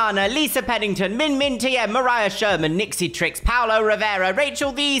Banana, Lisa Pennington, Min TM, Mariah Sherman, Nixie Tricks, Paolo Rivera,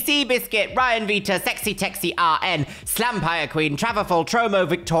 Rachel the Sea Biscuit, Ryan Vita, Sexy Texy RN, Slampire Queen, Traverfall, Tromo,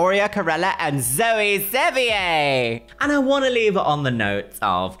 Victoria Corella, and Zoe Sevier. And I want to leave it on the notes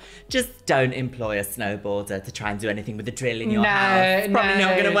of just don't employ a snowboarder to try and do anything with a drill in your house. It's probably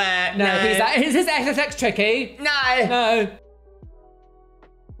not going to work. No, is this XXX tricky? No.